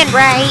understand,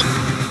 right?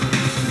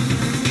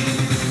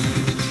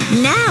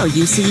 Now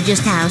you see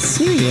just how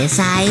serious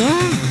I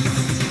am.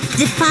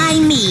 Defy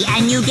me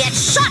and you get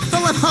shot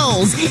full of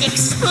holes,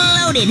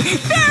 exploded,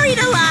 buried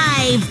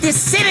alive,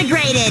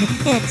 disintegrated,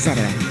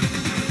 etc.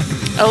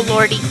 Oh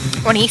lordy,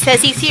 when he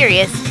says he's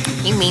serious,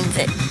 he means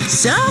it.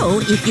 So,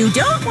 if you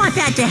don't want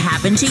that to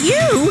happen to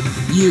you,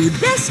 you'd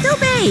best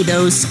obey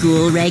those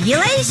school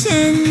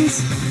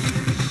regulations.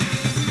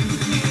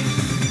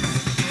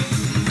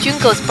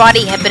 Junko's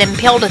body had been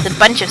impaled with a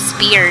bunch of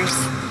spears.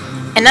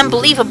 An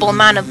unbelievable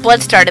amount of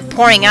blood started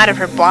pouring out of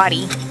her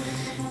body.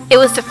 It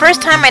was the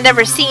first time I'd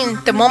ever seen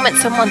the moment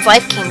someone's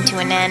life came to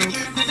an end.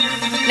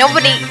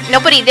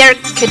 Nobody there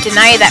could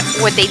deny that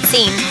what they'd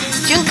seen.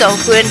 Junko,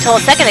 who until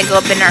a second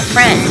ago had been our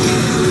friend,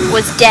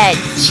 was dead.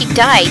 She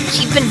died.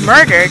 She'd been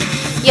murdered.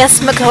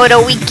 Yes, Makoto,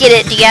 we get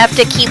it. Do you have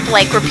to keep,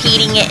 like,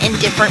 repeating it in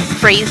different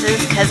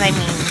phrases? Because, I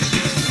mean,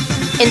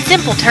 in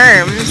simple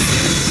terms,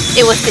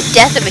 it was the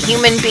death of a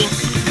human being.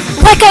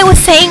 Like I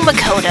was saying,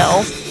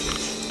 Makoto.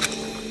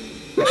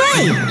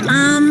 Right,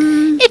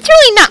 It's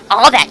really not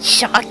all that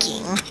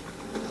shocking.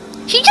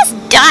 She just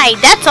died,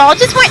 that's all.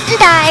 Just went and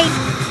died.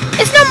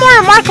 It's no more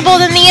remarkable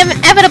than the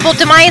inevitable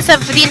demise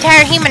of the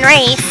entire human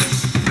race.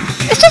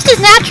 It's just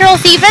as natural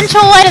as the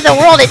eventual end of the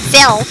world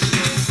itself.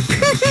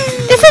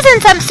 This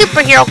isn't some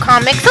superhero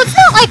comic, so it's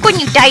not like when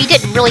you die, you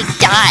didn't really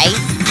die.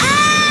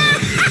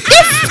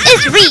 This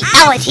is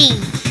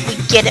reality. We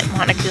get it,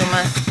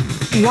 Monokuma.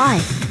 Why?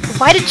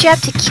 Why did you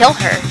have to kill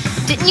her?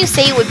 Didn't you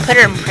say you would put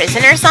her in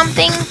prison or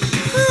something?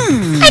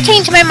 I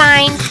changed my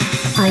mind.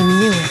 I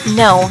knew it.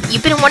 No,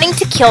 you've been wanting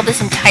to kill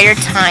this entire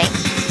time.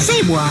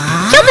 say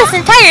what? Kill this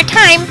entire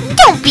time?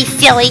 Don't be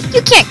silly.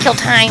 You can't kill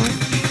time.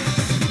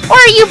 Or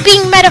are you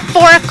being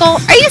metaphorical?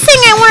 Are you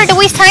saying I wanted to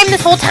waste time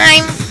this whole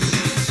time?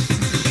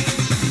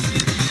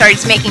 Sorry,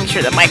 just making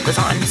sure the mic was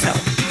on, so.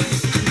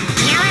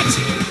 Damn it!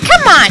 Come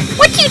Come on,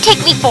 what do you take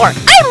me for?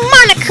 I'm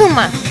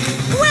Monokuma.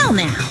 Well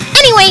now.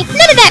 Anyway,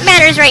 none of that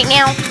matters right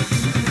now.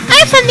 I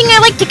have something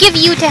I'd like to give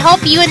you to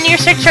help you in your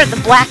search for the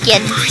Black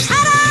End.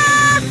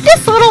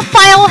 This little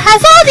file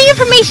has all the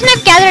information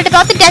I've gathered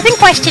about the death in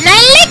question. I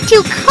like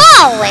to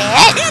call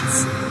it...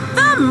 It's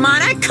the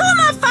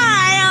Monokuma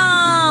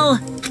file!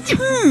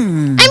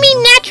 I mean,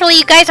 naturally,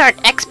 you guys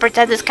aren't experts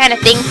at this kind of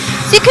thing,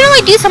 so you can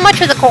only do so much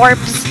with a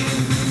corpse.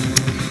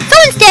 So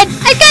instead,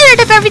 I've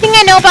gathered up everything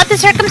I know about the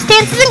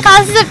circumstances and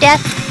causes of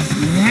death.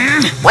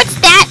 What's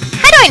that?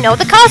 How do I know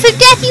the cause of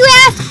death, you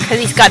ask? Because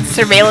he's got the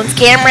surveillance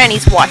camera and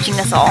he's watching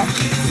us all.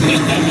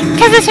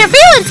 Because the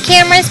surveillance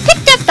cameras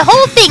picked up the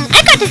whole thing.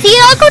 I got to see it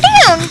all go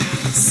down.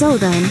 So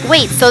then,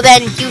 Wait, so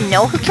then you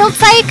know who killed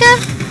Sayaka?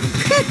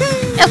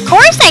 Of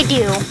course I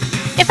do.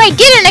 If I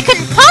didn't, I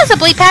couldn't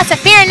possibly pass a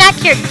fair and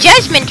accurate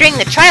judgment during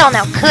the trial,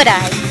 now could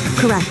I?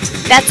 correct.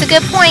 That's a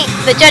good point.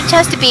 The judge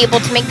has to be able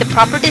to make the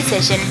proper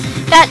decision.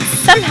 That's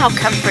somehow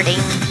comforting.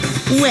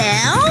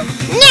 Well,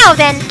 Now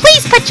then,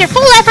 please put your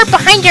full effort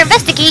behind your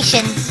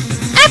investigation.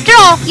 After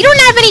all, you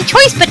don't have any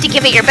choice but to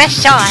give it your best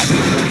shot.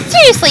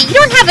 Seriously, you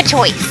don't have a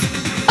choice.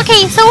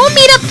 Okay, so we'll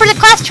meet up for the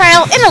class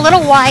trial in a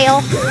little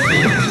while.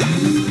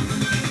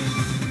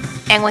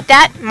 And with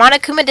that,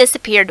 Monokuma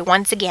disappeared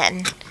once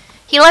again.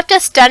 He left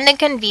us stunned and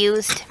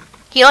confused.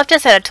 He left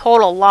us at a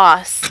total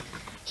loss.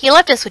 He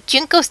left us with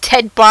Junko's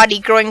dead body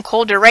growing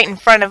colder right in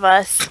front of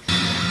us.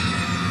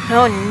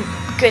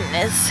 Oh,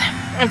 goodness.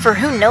 And for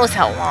who knows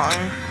how long.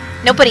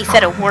 Nobody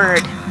said a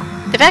word.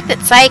 The fact that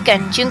Sayaka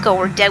and Junko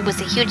were dead was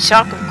a huge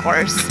shock, of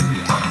course.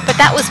 But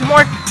there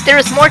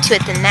was more to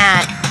it than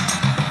that.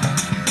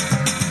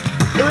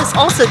 It was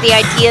also the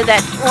idea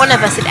that one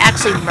of us had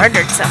actually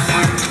murdered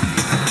someone.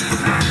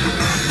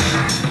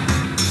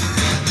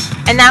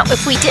 And that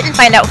if we didn't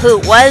find out who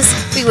it was,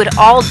 we would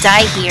all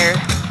die here.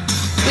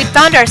 We'd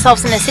found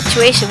ourselves in a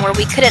situation where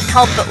we couldn't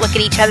help but look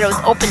at each other with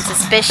open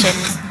suspicion.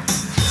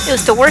 It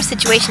was the worst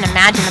situation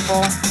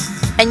imaginable.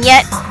 And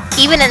yet,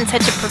 even in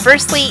such a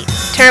perversely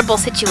terrible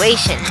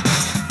situation,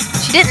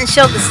 she didn't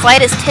show the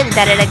slightest hint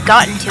that it had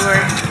gotten to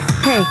her.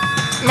 Hey,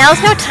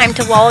 Now's no time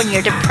to wallow in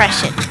your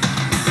depression.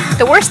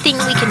 The worst thing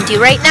we can do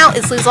right now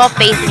is lose all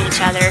faith in each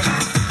other.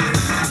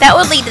 That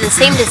would lead to the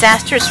same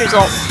disastrous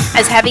result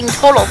as having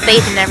total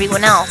faith in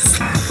everyone else.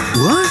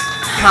 What?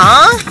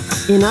 Huh?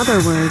 in other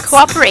words,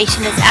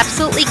 Cooperation is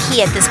absolutely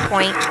key at this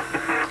point.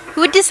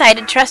 Who would decide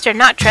to trust or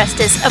not trust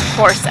is, of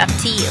course, up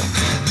to you.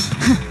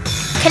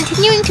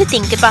 Continuing to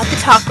think about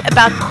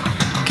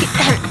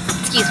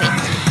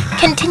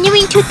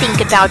Continuing to think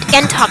about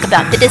and talk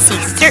about the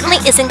deceased certainly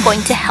isn't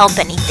going to help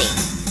anything.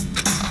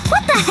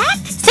 What the heck?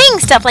 Saying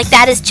stuff like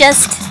that is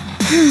just...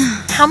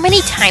 How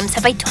many times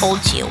have I told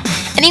you?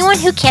 Anyone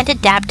who can't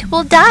adapt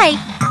will die.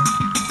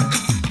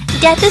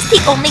 Death is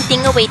the only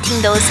thing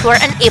awaiting those who are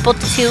unable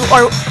to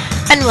or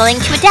unwilling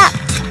to adapt.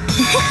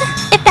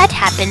 If that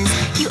happens,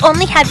 you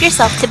only have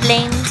yourself to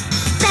blame.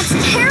 That's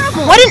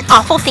terrible. What an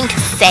awful thing to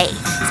say,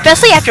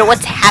 especially after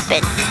what's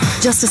happened.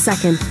 just a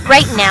second.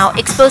 Right now,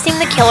 exposing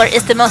the killer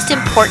is the most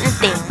important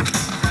thing.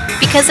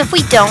 Because if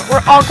we don't,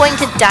 we're all going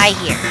to die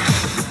here.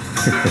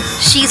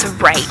 She's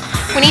right.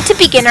 We need to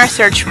begin our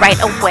search right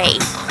away.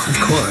 Of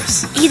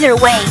course. Either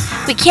way,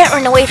 we can't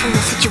run away from the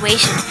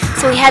situation,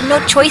 so we have no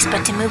choice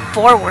but to move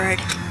forward.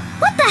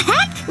 What the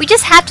heck? We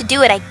just have to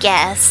do it, I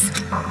guess.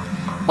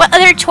 What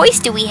other choice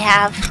do we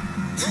have?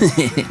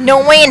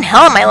 No way in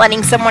hell am I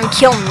letting someone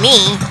kill me.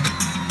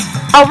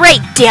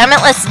 Alright, damn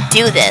it, let's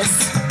do this.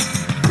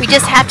 We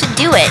just have to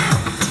do it.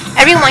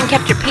 Everyone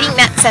kept repeating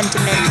that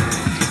sentiment.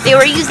 They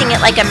were using it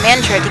like a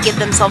mantra to give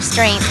themselves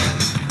strength.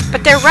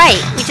 But they're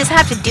right, we just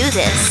have to do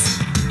this.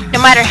 No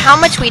matter how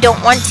much we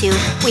don't want to,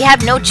 we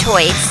have no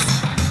choice.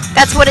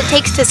 That's what it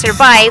takes to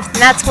survive, and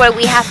that's what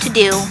we have to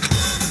do.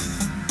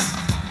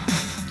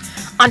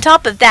 On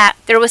top of that,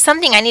 there was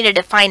something I needed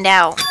to find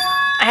out.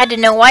 I had to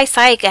know why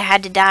Sayaka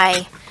had to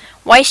die.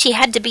 Why she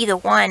had to be the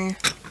one.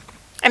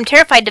 I'm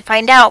terrified to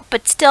find out,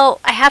 but still,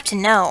 I have to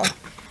know.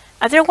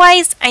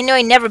 Otherwise, I know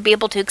I'd never be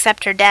able to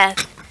accept her death.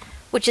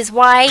 Which is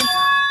why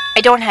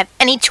I don't have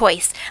any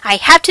choice. I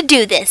have to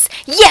do this.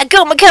 Yeah,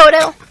 go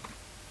Makoto!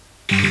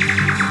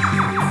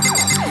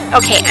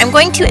 Okay, I'm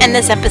going to end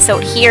this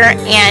episode here,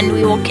 and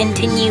we will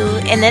continue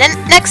in the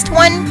next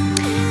one,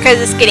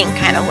 because it's getting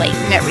kind of late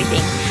and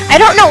everything. I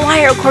don't know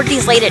why I record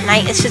these late at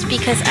night, it's just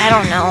because, I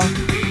don't know.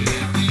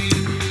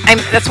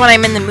 That's when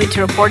I'm in the mood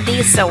to record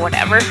these, so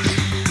whatever.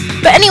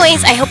 But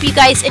anyways, I hope you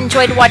guys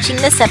enjoyed watching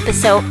this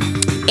episode,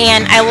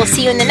 and I will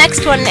see you in the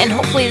next one, and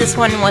hopefully this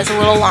one was a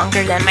little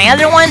longer than my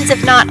other ones.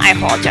 If not, I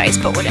apologize,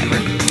 but whatever.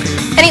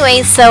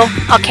 Anyways, so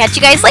I'll catch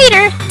you guys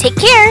later. Take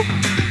care!